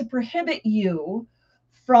trying to prohibit you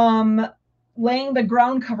from laying the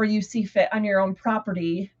ground cover you see fit on your own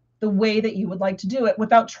property the way that you would like to do it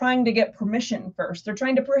without trying to get permission first. They're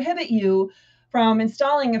trying to prohibit you from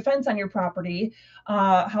installing a fence on your property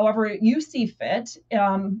however you see fit,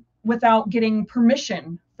 without getting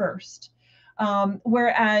permission first.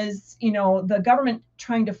 Whereas, the government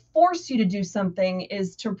trying to force you to do something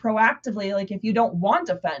is to proactively, like if you don't want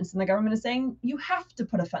a fence and the government is saying you have to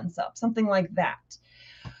put a fence up, something like that.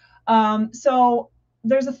 So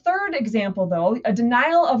there's a third example, though, a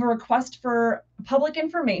denial of a request for public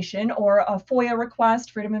information, or a FOIA request,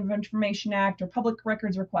 Freedom of Information Act, or public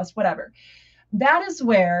records request, whatever. That is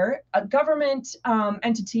where a government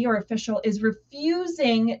entity or official is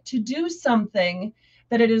refusing to do something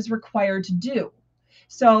that it is required to do.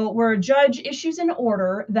 So where a judge issues an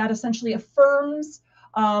order that essentially affirms,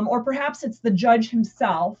 or perhaps it's the judge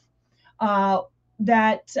himself,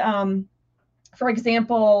 that, for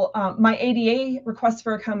example, my ADA request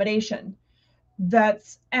for accommodation,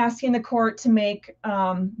 that's asking the court to make,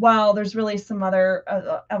 well, there's really some other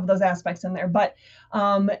of those aspects in there, but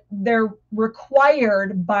they're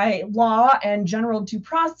required by law and general due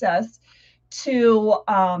process to,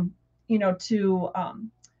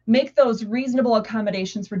 make those reasonable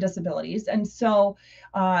accommodations for disabilities. And so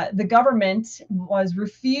the government was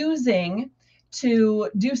refusing to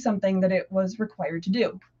do something that it was required to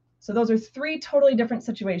do. So those are three totally different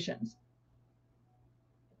situations.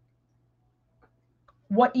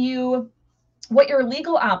 What your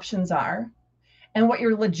legal options are and what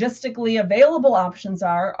your logistically available options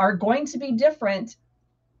are going to be different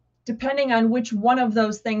depending on which one of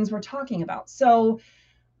those things we're talking about. So,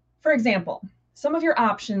 for example, some of your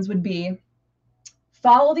options would be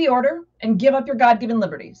follow the order and give up your God-given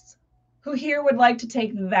liberties. Who here would like to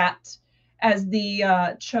take that as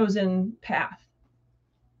the chosen path?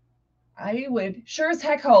 I would sure as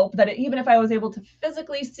heck hope that even if I was able to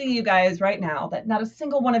physically see you guys right now, that not a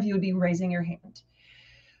single one of you would be raising your hand.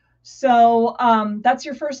 So that's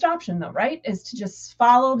your first option though, right? Is to just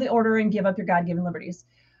follow the order and give up your God-given liberties.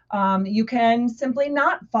 You can simply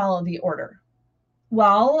not follow the order.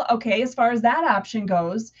 Well, okay, as far as that option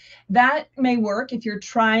goes, that may work if you're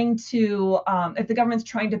trying to, if the government's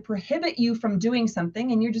trying to prohibit you from doing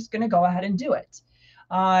something and you're just going to go ahead and do it.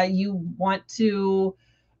 You want to,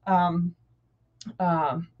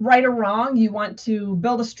 right or wrong, you want to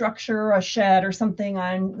build a structure, a shed or something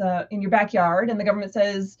in your backyard, and the government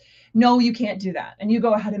says, no, you can't do that. And you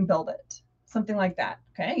go ahead and build it, something like that.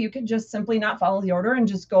 Okay, you could just simply not follow the order and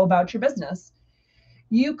just go about your business.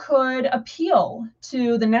 You could appeal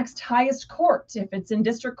to the next highest court. If it's in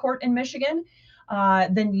district court in Michigan,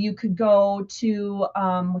 then you could go to,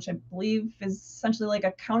 which I believe is essentially like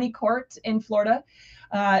a county court in Florida.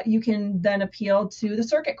 You can then appeal to the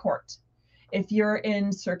circuit court. If you're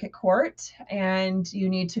in circuit court and you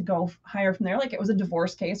need to go higher from there, like it was a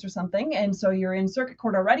divorce case or something, and so you're in circuit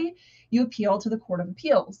court already, you appeal to the Court of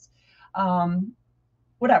Appeals,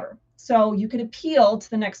 whatever. So you could appeal to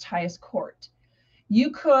the next highest court.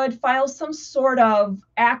 You could file some sort of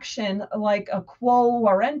action like a quo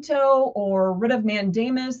warranto or writ of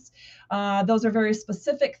mandamus. Those are very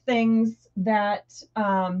specific things that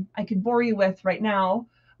I could bore you with right now,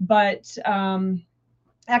 but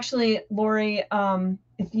actually, Lori,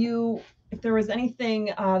 if there was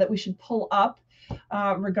anything that we should pull up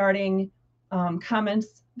regarding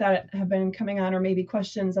comments that have been coming on or maybe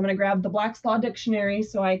questions, I'm going to grab the Black's Law Dictionary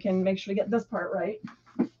so I can make sure to get this part right.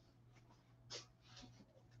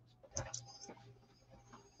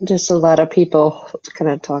 Just a lot of people kind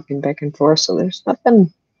of talking back and forth, so there's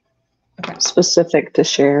nothing specific to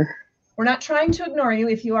share. We're not trying to ignore you.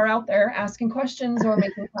 If you are out there asking questions or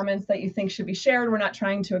making comments that you think should be shared, we're not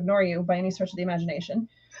trying to ignore you by any stretch of the imagination.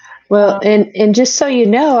 Well, and just so you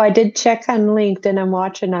know, I did check on LinkedIn. I'm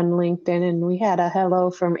watching on LinkedIn, and we had a hello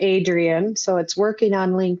from Adrian, so it's working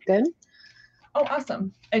on LinkedIn. Oh,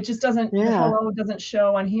 awesome. It just doesn't, the hello doesn't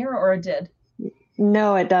show on here, or it did?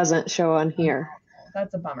 No, it doesn't show on here.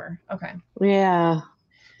 That's a bummer. Okay. Yeah.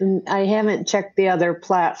 I haven't checked the other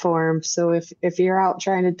platform, so if you're out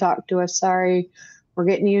trying to talk to us, sorry, we're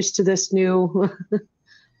getting used to this new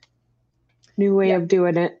way of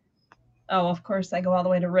doing it. Oh, of course, I go all the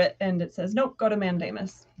way to writ, and it says, nope, go to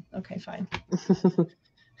mandamus. Okay, fine.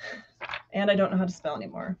 And I don't know how to spell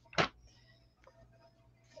anymore.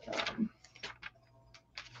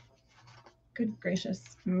 Good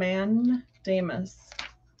gracious, mandamus.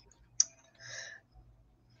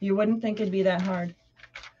 You wouldn't think it'd be that hard.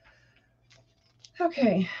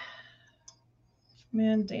 Okay.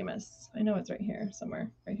 Mandamus. I know it's right here somewhere.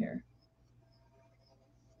 Right here.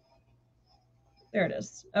 There it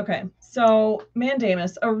is. Okay. So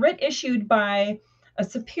mandamus, a writ issued by a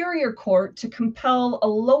superior court to compel a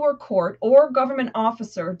lower court or government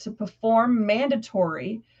officer to perform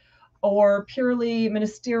mandatory or purely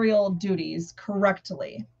ministerial duties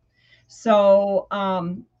correctly. So,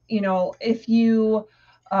 if you,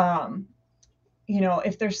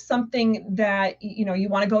 if there's something that, you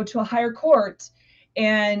want to go to a higher court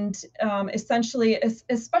and essentially,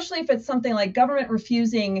 especially if it's something like government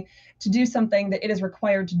refusing to do something that it is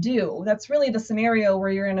required to do, that's really the scenario where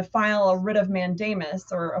you're going to file a writ of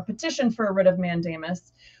mandamus or a petition for a writ of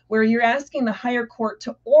mandamus, where you're asking the higher court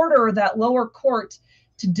to order that lower court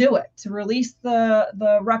to do it, to release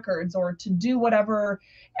the records or to do whatever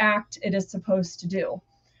act it is supposed to do.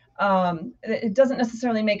 It doesn't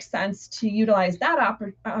necessarily make sense to utilize that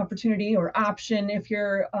opportunity or option if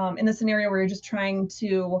you're in the scenario where you're just trying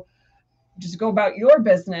to just go about your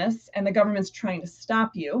business and the government's trying to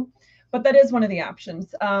stop you. But that is one of the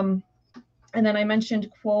options. And then I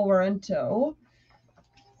mentioned quo warranto.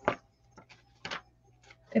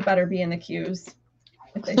 It better be in the queues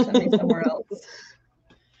if they send me somewhere else.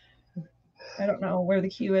 I don't know where the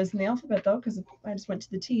Q is in the alphabet, though, because I just went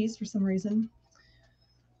to the T's for some reason.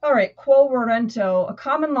 All right, quo warranto, a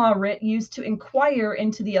common law writ used to inquire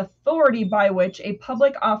into the authority by which a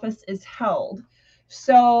public office is held.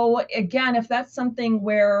 So again, if that's something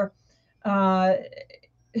where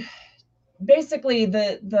basically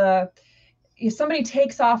if somebody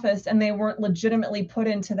takes office and they weren't legitimately put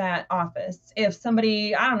into that office, if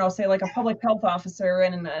somebody, I don't know, say like a public health officer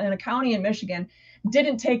in a county in Michigan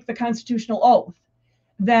didn't take the constitutional oath,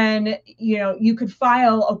 then you could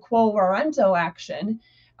file a quo warranto action,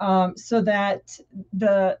 so that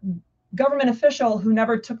the government official who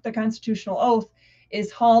never took the constitutional oath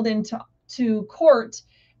is hauled into court,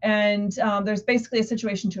 and there's basically a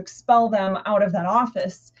situation to expel them out of that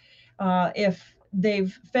office if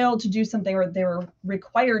they've failed to do something or they were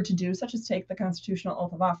required to do, such as take the constitutional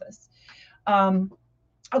oath of office.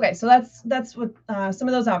 Okay, so that's what some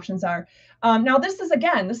of those options are. Now,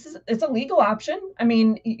 it's a legal option. I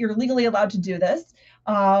mean, you're legally allowed to do this,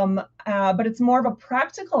 but it's more of a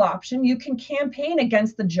practical option. You can campaign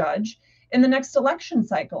against the judge in the next election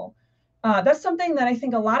cycle. That's something that I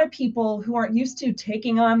think a lot of people who aren't used to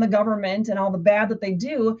taking on the government and all the bad that they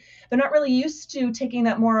do, they're not really used to taking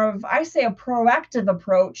that more of, I say, a proactive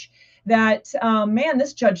approach that, man,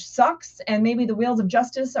 this judge sucks, and maybe the wheels of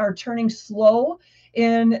justice are turning slow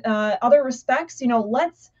in other respects.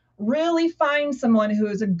 Let's really find someone who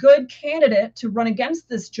is a good candidate to run against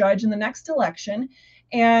this judge in the next election,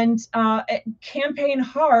 and campaign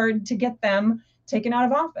hard to get them taken out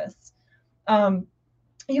of office.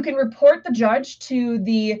 You can report the judge to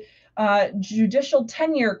the Judicial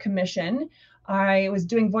Tenure Commission. I was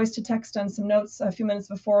doing voice to text on some notes a few minutes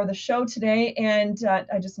before the show today, and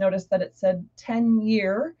I just noticed that it said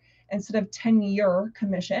 10-year instead of tenure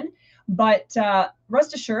commission. But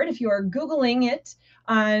rest assured, if you are Googling it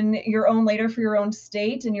on your own later for your own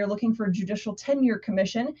state and you're looking for Judicial Tenure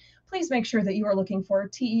Commission, please make sure that you are looking for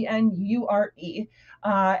TENURE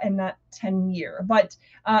and not 10-year. But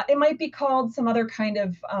it might be called some other kind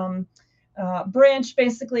of branch,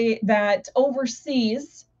 basically, that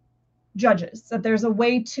oversees judges, that there's a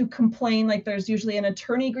way to complain. Like there's usually an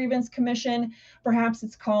attorney grievance commission. Perhaps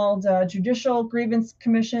it's called judicial grievance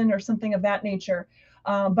commission or something of that nature.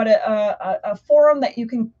 But a forum that you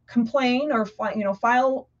can complain or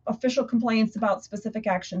file official complaints about specific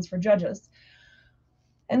actions for judges.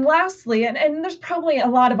 And lastly, and there's probably a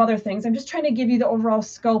lot of other things, I'm just trying to give you the overall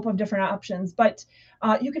scope of different options, but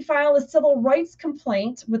you could file a civil rights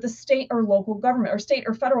complaint with the state or local government, or state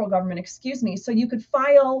or federal government, excuse me. So you could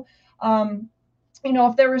file,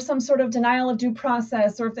 if there was some sort of denial of due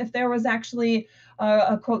process, or if there was actually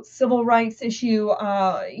a quote civil rights issue,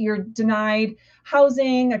 you're denied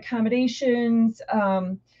housing, accommodations,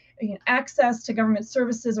 access to government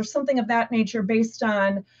services, or something of that nature based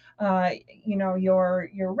on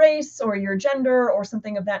your race or your gender or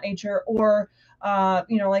something of that nature, or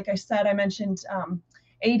like I said, I mentioned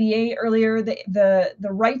ADA earlier, the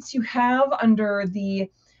rights you have under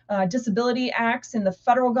the disability acts in the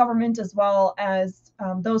federal government, as well as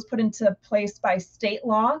those put into place by state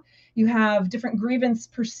law. You have different grievance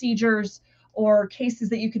procedures or cases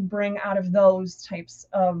that you could bring out of those types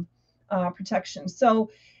of protections.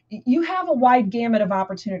 So you have a wide gamut of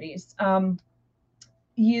opportunities.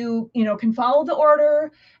 You can follow the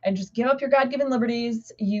order and just give up your God-given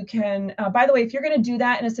liberties. You can, by the way, if you're going to do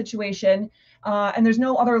that in a situation and there's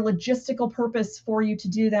no other logistical purpose for you to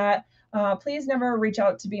do that, please never reach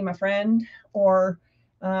out to be my friend or,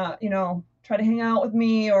 try to hang out with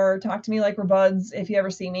me or talk to me like we're buds if you ever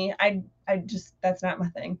see me. I just, that's not my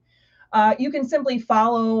thing. You can simply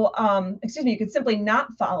you can simply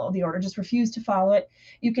not follow the order, just refuse to follow it.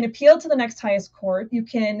 You can appeal to the next highest court. You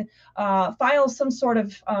can file some sort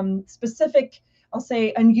of specific, I'll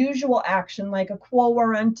say, unusual action, like a quo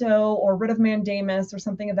warranto or writ of mandamus or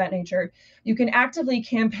something of that nature. You can actively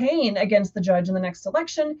campaign against the judge in the next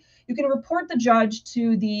election. You can report the judge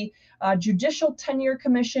to the Judicial Tenure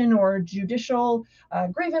Commission or Judicial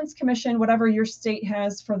Grievance Commission, whatever your state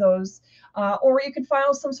has for those. Or you could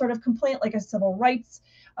file some sort of complaint, like a civil rights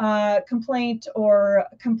complaint, or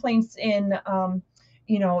complaints in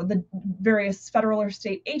the various federal or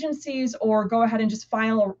state agencies, or go ahead and just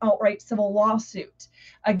file an outright civil lawsuit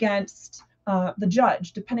against the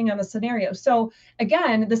judge, depending on the scenario. So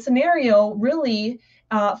again, the scenario really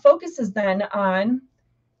focuses then on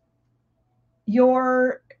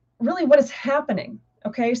what is happening.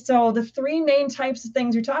 Okay, so the three main types of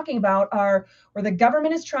things you're talking about are where the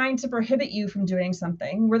government is trying to prohibit you from doing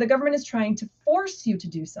something, where the government is trying to force you to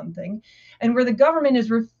do something, and where the government is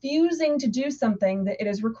refusing to do something that it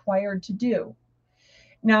is required to do.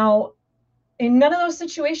 Now, in none of those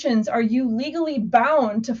situations are you legally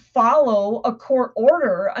bound to follow a court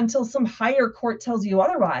order until some higher court tells you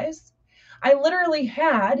otherwise. I literally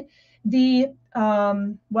had the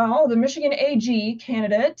the Michigan AG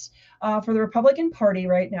candidate for the Republican Party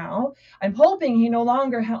right now. I'm hoping he no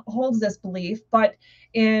longer holds this belief, but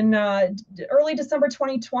in early December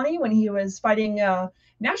 2020, when he was fighting a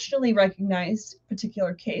nationally recognized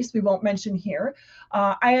particular case we won't mention here,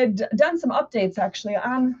 I had done some updates actually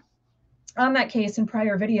on that case in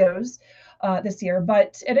prior videos this year.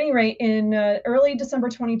 But at any rate, in early December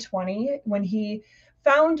 2020, when he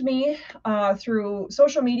found me through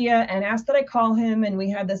social media and asked that I call him, and we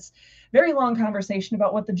had this very long conversation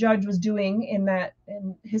about what the judge was doing in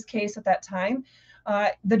his case at that time.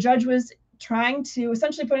 The judge was trying to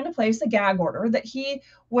essentially put into place a gag order that he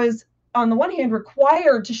was, on the one hand,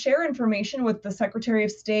 required to share information with the Secretary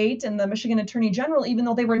of State and the Michigan Attorney General, even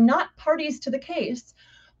though they were not parties to the case.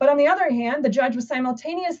 But on the other hand, the judge was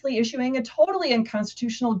simultaneously issuing a totally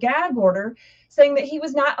unconstitutional gag order saying that he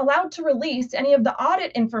was not allowed to release any of the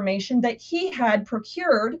audit information that he had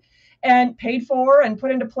procured and paid for and put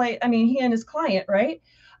into play. I mean, he and his client, right?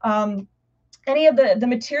 Any of the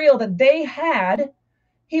material that they had,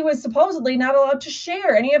 he was supposedly not allowed to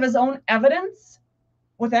share any of his own evidence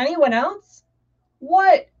with anyone else.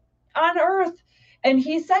 What on earth? And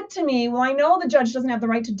he said to me, well, I know the judge doesn't have the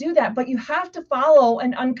right to do that, but you have to follow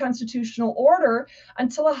an unconstitutional order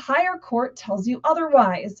until a higher court tells you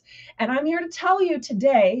otherwise. And I'm here to tell you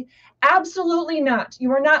today, absolutely not.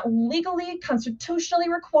 You are not legally, constitutionally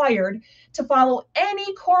required to follow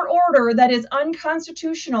any court order that is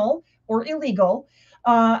unconstitutional or illegal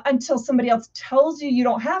until somebody else tells you you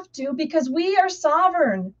don't have to, because we are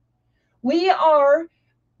sovereign. We are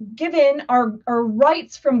given our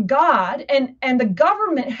rights from God, and the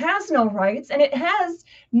government has no rights, and it has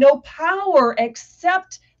no power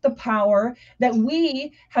except the power that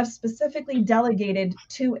we have specifically delegated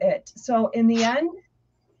to it. So in the end,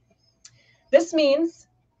 this means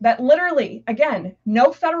that literally, again,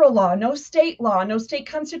 no federal law, no state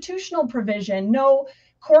constitutional provision, no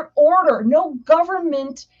court order, no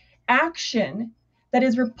government action that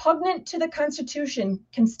is repugnant to the Constitution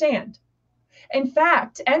can stand. In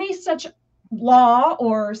fact, any such law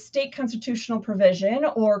or state constitutional provision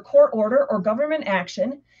or court order or government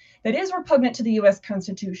action that is repugnant to the U.S.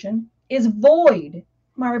 Constitution is void.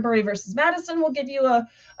 Marbury versus Madison will give you a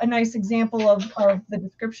nice example of the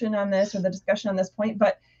description on this, or the discussion on this point,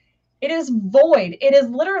 but it is void. It is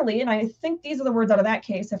literally, and I think these are the words out of that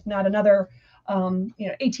case, if not another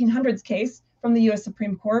 1800s case from the U.S.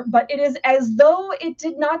 Supreme Court, but it is as though it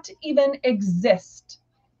did not even exist.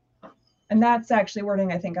 And that's actually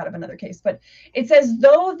wording, I think, out of another case. But it's as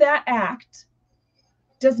though that act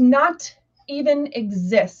does not even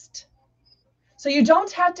exist. So you don't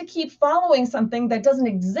have to keep following something that doesn't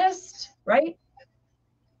exist, right?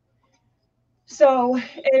 So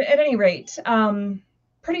at any rate,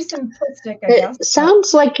 pretty simplistic, I guess. It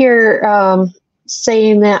sounds like you're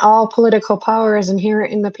saying that all political power is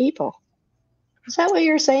inherent in the people. Is that what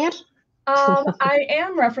you're saying? I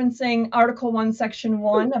am referencing Article 1, Section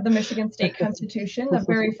 1 of the Michigan State Constitution, the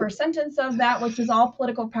very first sentence of that, which is all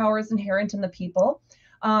political power is inherent in the people.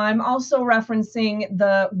 I'm also referencing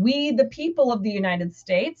we, the people of the United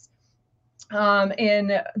States,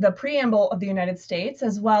 in the preamble of the United States,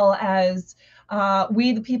 as well as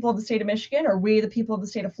we, the people of the state of Michigan, or we, the people of the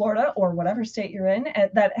state of Florida, or whatever state you're in,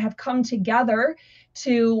 that have come together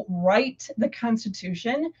to write the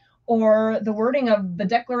Constitution, or the wording of the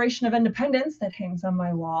Declaration of Independence that hangs on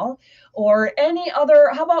my wall, or any other,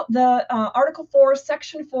 how about the Article 4,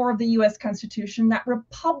 Section 4 of the U.S. Constitution, that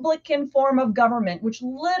Republican form of government, which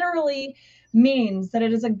literally means that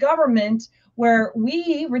it is a government where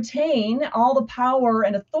we retain all the power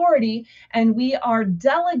and authority, and we are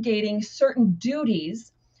delegating certain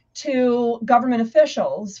duties to government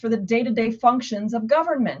officials for the day-to-day functions of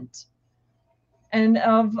government and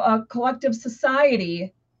of collective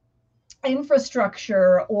society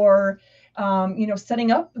infrastructure, or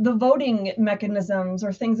setting up the voting mechanisms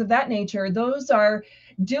or things of that nature. Those are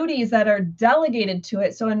duties that are delegated to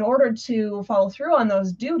it. So in order to follow through on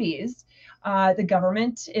those duties, the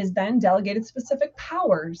government is then delegated specific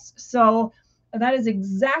powers. So that is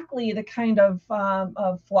exactly the kind of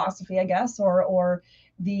philosophy, I guess, or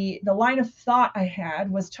the line of thought I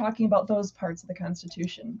had was talking about those parts of the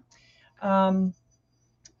Constitution.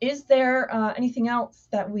 Is there anything else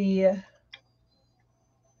that we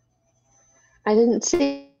I didn't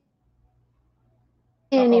see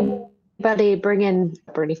Uh-oh. anybody bring in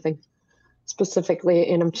or anything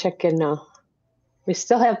specifically, and I'm checking. We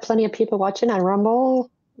still have plenty of people watching on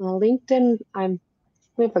Rumble, LinkedIn.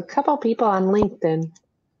 We have a couple people on LinkedIn,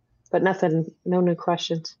 but nothing, no new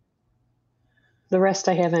questions. The rest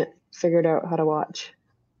I haven't figured out how to watch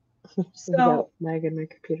without lagging my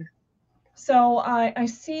computer. So I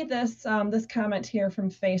see this this comment here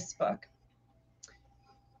from Facebook.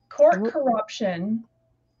 Court corruption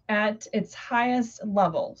at its highest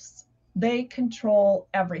levels. They control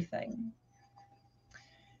everything.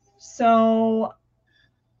 So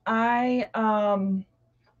I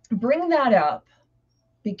bring that up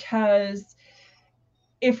because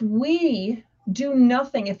if we do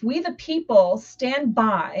nothing, if we the people stand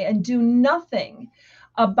by and do nothing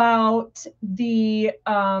about the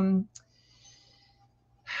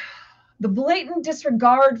blatant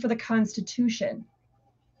disregard for the Constitution,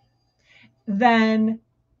 then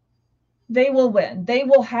they will win. They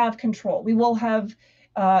will have control. We will have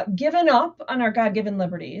given up on our God-given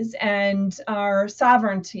liberties and our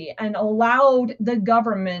sovereignty and allowed the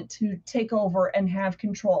government to take over and have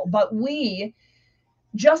control. But we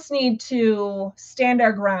just need to stand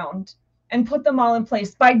our ground and put them all in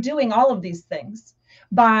place by doing all of these things,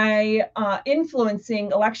 by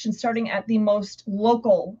influencing elections starting at the most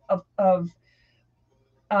local of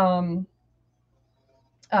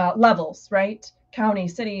levels, right? County,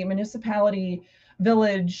 city, municipality,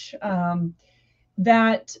 village,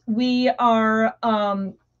 that we are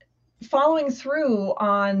following through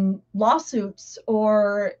on lawsuits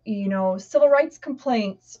or civil rights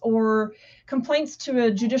complaints or complaints to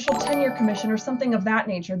a judicial tenure commission or something of that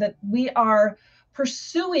nature, that we are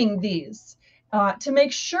pursuing these to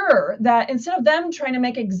make sure that instead of them trying to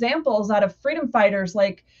make examples out of freedom fighters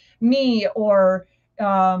like me or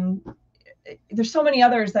there's so many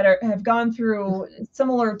others that have gone through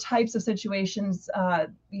similar types of situations.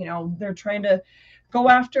 They're trying to go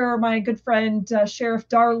after my good friend Sheriff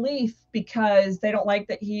Darleaf because they don't like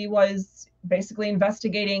that he was basically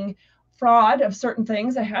investigating fraud of certain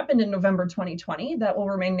things that happened in November 2020 that will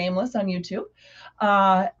remain nameless on YouTube.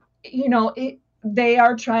 They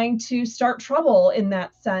are trying to start trouble in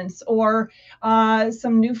that sense. Or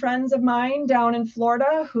some new friends of mine down in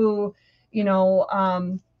Florida who,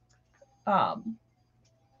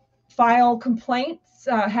 file complaints,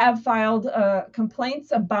 have filed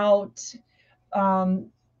complaints about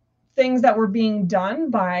things that were being done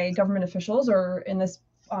by government officials, or in this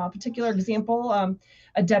particular example,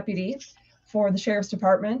 a deputy for the sheriff's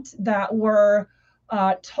department, that were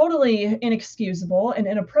totally inexcusable and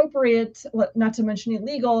inappropriate, not to mention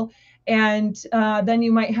illegal. And then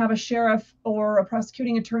you might have a sheriff or a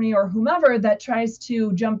prosecuting attorney or whomever that tries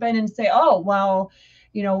to jump in and say, oh, well,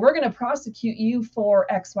 we're going to prosecute you for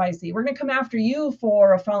XYZ. We're going to come after you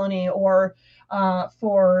for a felony or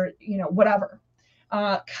for, whatever.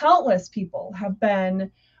 Countless people have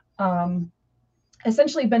been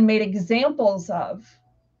essentially been made examples of,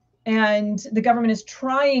 and the government is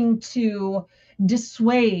trying to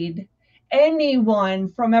dissuade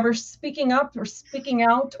anyone from ever speaking up or speaking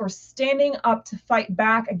out or standing up to fight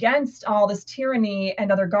back against all this tyranny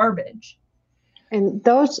and other garbage. And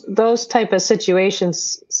those type of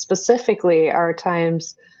situations specifically are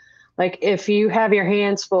times like if you have your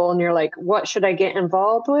hands full and you're like, what should I get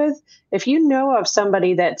involved with? If you know of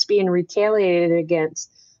somebody that's being retaliated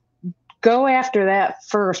against, go after that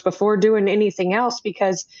first before doing anything else,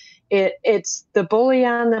 because it's the bully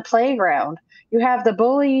on the playground. You have the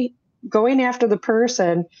bully going after the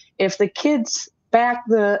person. If the kids back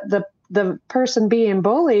the person being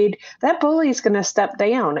bullied, that bully is going to step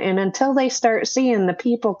down. And until they start seeing the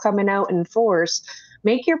people coming out in force,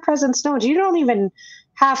 make your presence known. You don't even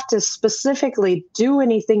have to specifically do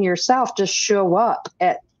anything yourself. Just show up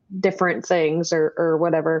at different things or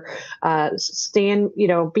whatever. Stand,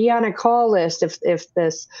 be on a call list. If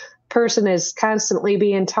this person is constantly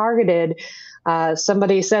being targeted,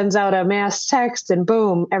 somebody sends out a mass text and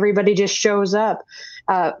boom, everybody just shows up.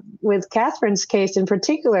 With Catherine's case in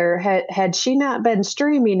particular, had she not been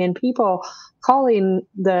streaming and people calling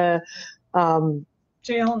the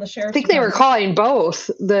jail and the sheriff's I think they were calling both.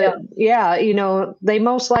 They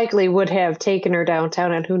most likely would have taken her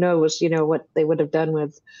downtown, and who knows, what they would have done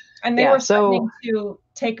with. And they were threatening to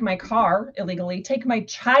take my car illegally, take my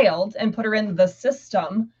child and put her in the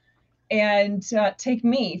system, and take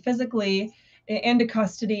me physically into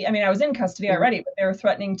custody. I mean, I was in custody already, but they were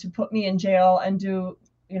threatening to put me in jail and do,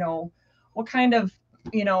 what kind of,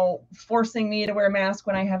 forcing me to wear a mask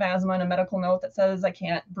when I have asthma and a medical note that says I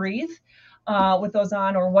can't breathe with those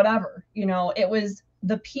on or whatever. It was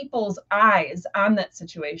the people's eyes on that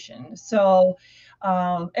situation. So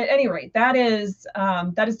at any rate, that is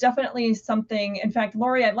definitely something. In fact,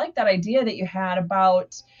 Lori, I like that idea that you had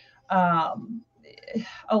about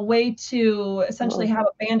a way to essentially have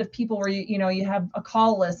a band of people where you have a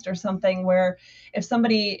call list or something, where if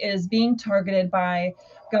somebody is being targeted by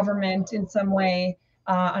government in some way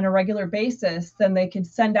on a regular basis, then they could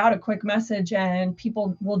send out a quick message and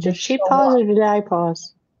people will just Did she show pause up. or did I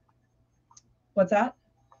pause? What's that?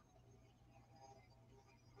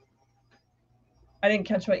 I didn't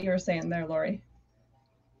catch what you were saying there, Lori.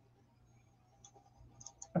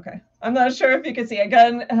 Okay. I'm not sure if you can see.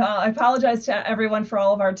 Again, I apologize to everyone for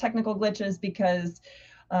all of our technical glitches, because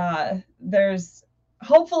there's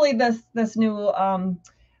hopefully this new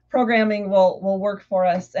programming will work for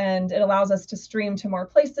us, and it allows us to stream to more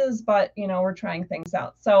places, but we're trying things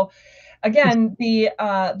out. So again, the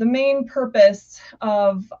main purpose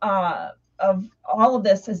of all of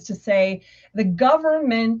this is to say the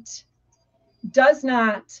government does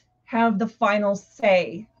not have the final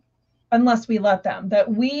say unless we let them,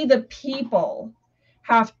 that we, the people,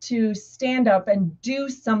 have to stand up and do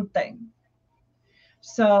something.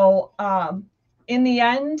 So in the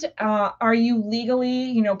end, are you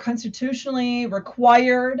legally, constitutionally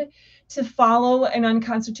required to follow an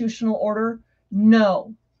unconstitutional order?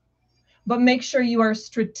 No. But make sure you are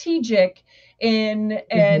strategic in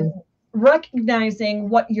recognizing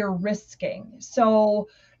what you're risking. So,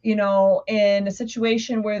 in a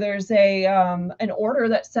situation where there's an order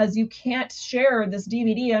that says you can't share this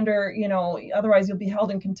DVD under, otherwise you'll be held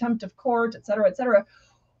in contempt of court, et cetera, et cetera.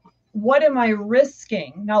 What am I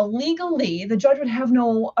risking? Now, legally, the judge would have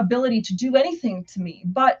no ability to do anything to me,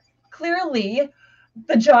 but clearly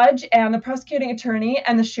the judge and the prosecuting attorney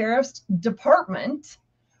and the sheriff's department,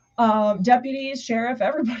 deputies, sheriff,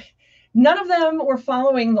 everybody, none of them were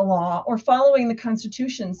following the law or following the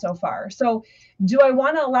Constitution so far. So do I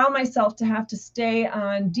want to allow myself to have to stay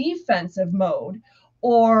on defensive mode,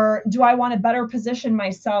 or do I want to better position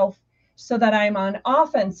myself so that I'm on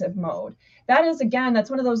offensive mode? That's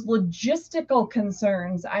one of those logistical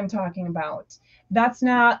concerns I'm talking about. That's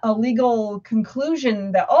not a legal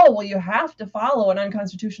conclusion that, oh, well, you have to follow an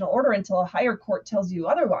unconstitutional order until a higher court tells you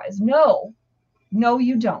otherwise. No,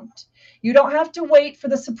 you don't. You don't have to wait for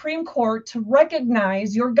the Supreme Court to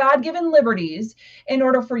recognize your God-given liberties in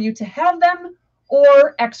order for you to have them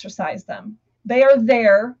or exercise them. They are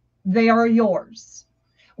there. They are yours.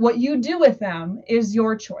 What you do with them is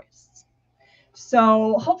your choice.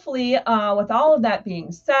 So hopefully, with all of that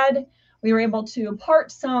being said, we were able to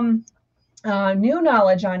impart some new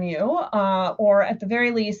knowledge on you, or at the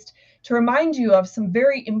very least, to remind you of some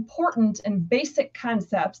very important and basic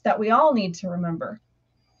concepts that we all need to remember.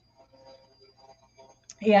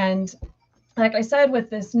 And like I said, with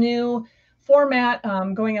this new format,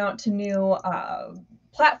 going out to new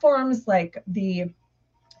platforms like the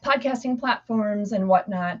podcasting platforms and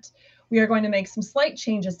whatnot, we are going to make some slight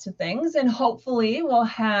changes to things, and hopefully we'll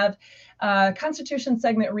have a Constitution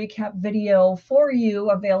segment recap video for you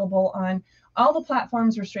available on all the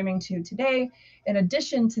platforms we're streaming to today. In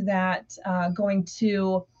addition to that, going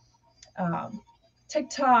to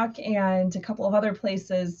TikTok and a couple of other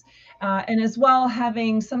places, and as well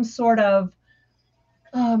having some sort of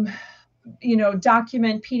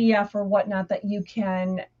document, PDF or whatnot that you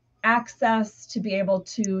can access to be able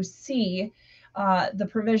to see the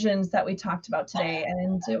provisions that we talked about today.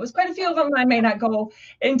 And it was quite a few of them. I may not go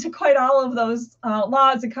into quite all of those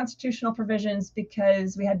laws and constitutional provisions,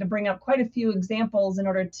 because we had to bring up quite a few examples in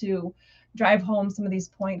order to drive home some of these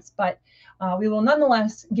points. But we will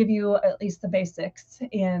nonetheless give you at least the basics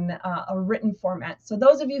in a written format, so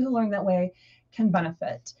those of you who learn that way can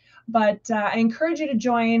benefit. But I encourage you to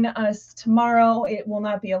join us tomorrow. It will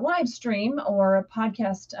not be a live stream or a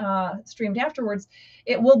podcast streamed afterwards.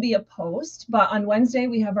 It will be a post. But on Wednesday,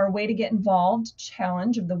 we have our Way to Get Involved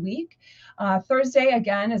challenge of the week. Thursday,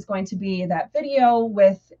 again, is going to be that video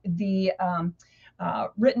with the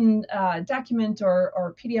written document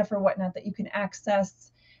or PDF or whatnot that you can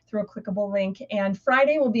access through a clickable link. And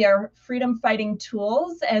Friday will be our freedom fighting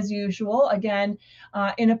tools, as usual, again,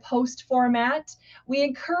 in a post format. We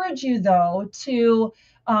encourage you, though, to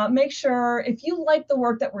make sure, if you like the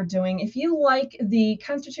work that we're doing, if you like the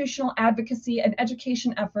constitutional advocacy and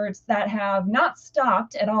education efforts that have not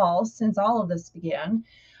stopped at all since all of this began,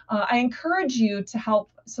 I encourage you to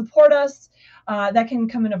help support us. That can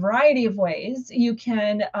come in a variety of ways. You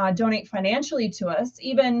can donate financially to us,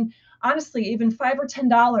 even honestly, even $5 or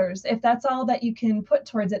 $10, if that's all that you can put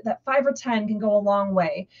towards it, that 5 or 10 can go a long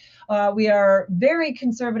way. We are very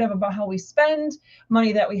conservative about how we spend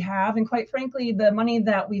money that we have. And quite frankly, the money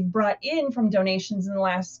that we've brought in from donations in the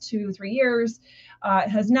last 2-3 years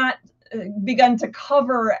has not begun to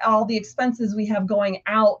cover all the expenses we have going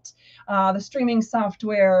out, the streaming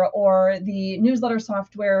software or the newsletter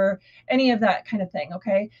software, any of that kind of thing,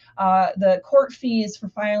 okay? The court fees for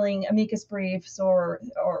filing amicus briefs or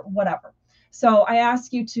whatever. So I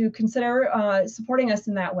ask you to consider supporting us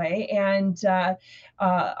in that way. And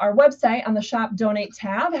our website on the Shop Donate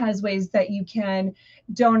tab has ways that you can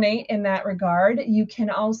donate in that regard. You can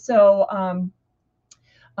also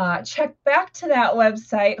check back to that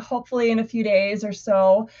website, hopefully in a few days or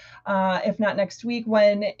so, if not next week,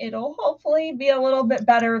 when it'll hopefully be a little bit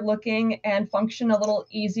better looking and function a little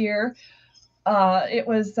easier.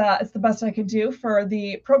 It's the best I could do for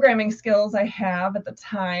the programming skills I have at the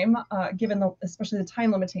time, given especially the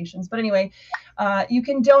time limitations. But anyway, you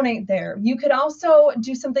can donate there. You could also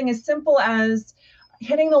do something as simple as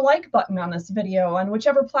hitting the like button on this video on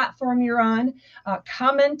whichever platform you're on,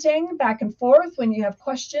 commenting back and forth when you have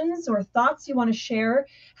questions or thoughts you want to share.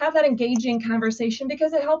 Have that engaging conversation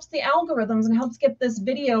because it helps the algorithms and helps get this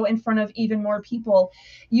video in front of even more people.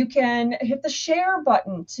 You can hit the share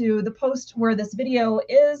button to the post where this video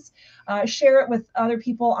is, share it with other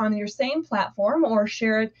people on your same platform, or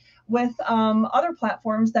share it with other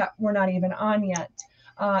platforms that we're not even on yet.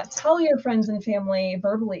 Tell your friends and family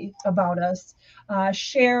verbally about us.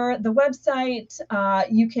 Share the website.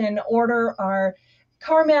 You can order our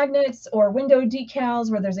car magnets or window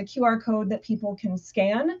decals where there's a QR code that people can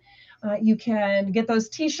scan. You can get those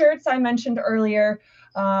t-shirts I mentioned earlier,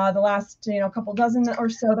 the last couple dozen or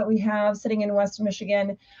so that we have sitting in West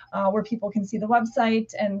Michigan, where people can see the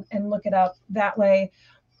website and look it up that way.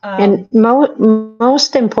 And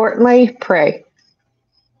most importantly, pray.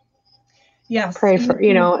 Yes. Pray for,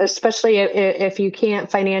 especially if you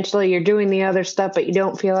can't financially, you're doing the other stuff, but you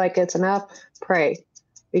don't feel like it's enough, pray,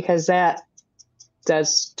 because that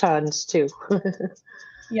does tons too.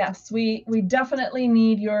 Yes, we definitely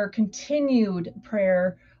need your continued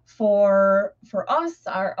prayer for us,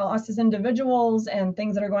 us as individuals and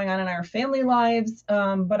things that are going on in our family lives,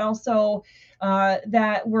 but also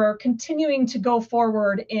that we're continuing to go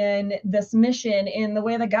forward in this mission in the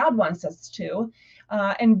way that God wants us to.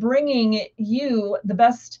 And bringing you the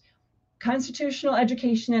best constitutional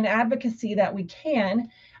education and advocacy that we can,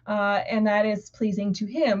 and that is pleasing to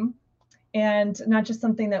Him, and not just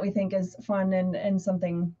something that we think is fun and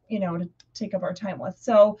something to take up our time with.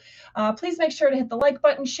 So please make sure to hit the like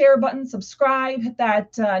button, share button, subscribe, hit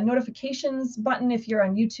that notifications button if you're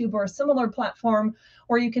on YouTube or a similar platform,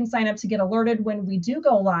 or you can sign up to get alerted when we do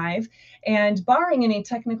go live. And barring any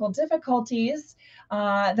technical difficulties,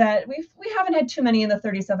 that we haven't had too many in the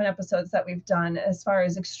 37 episodes that we've done as far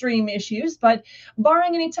as extreme issues, but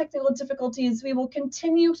barring any technical difficulties, we will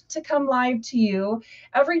continue to come live to you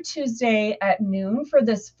every Tuesday at noon for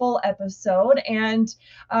this full episode, and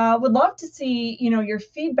would love to see your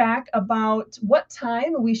feedback about what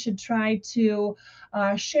time we should try to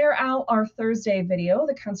share out our Thursday video,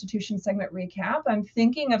 the Constitution segment recap. I'm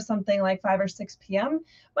thinking of something like 5 or 6 p.m.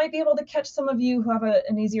 Might be able to catch some of you who have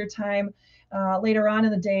an easier time later on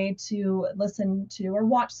in the day to listen to or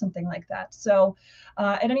watch something like that. So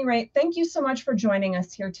at any rate, thank you so much for joining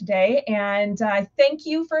us here today. And thank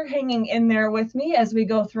you for hanging in there with me as we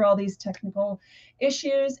go through all these technical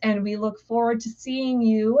issues. And we look forward to seeing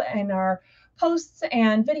you in our posts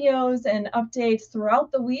and videos and updates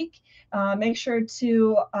throughout the week. Make sure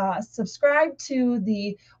to subscribe to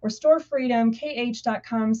the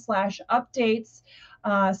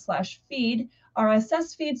restorefreedomkh.com/updates/feed.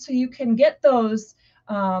 RSS feed, so you can get those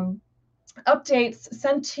updates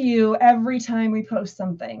sent to you every time we post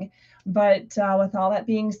something. But with all that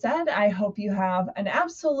being said, I hope you have an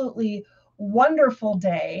absolutely wonderful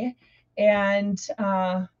day, and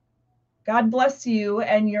God bless you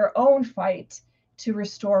and your own fight to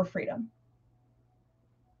restore freedom.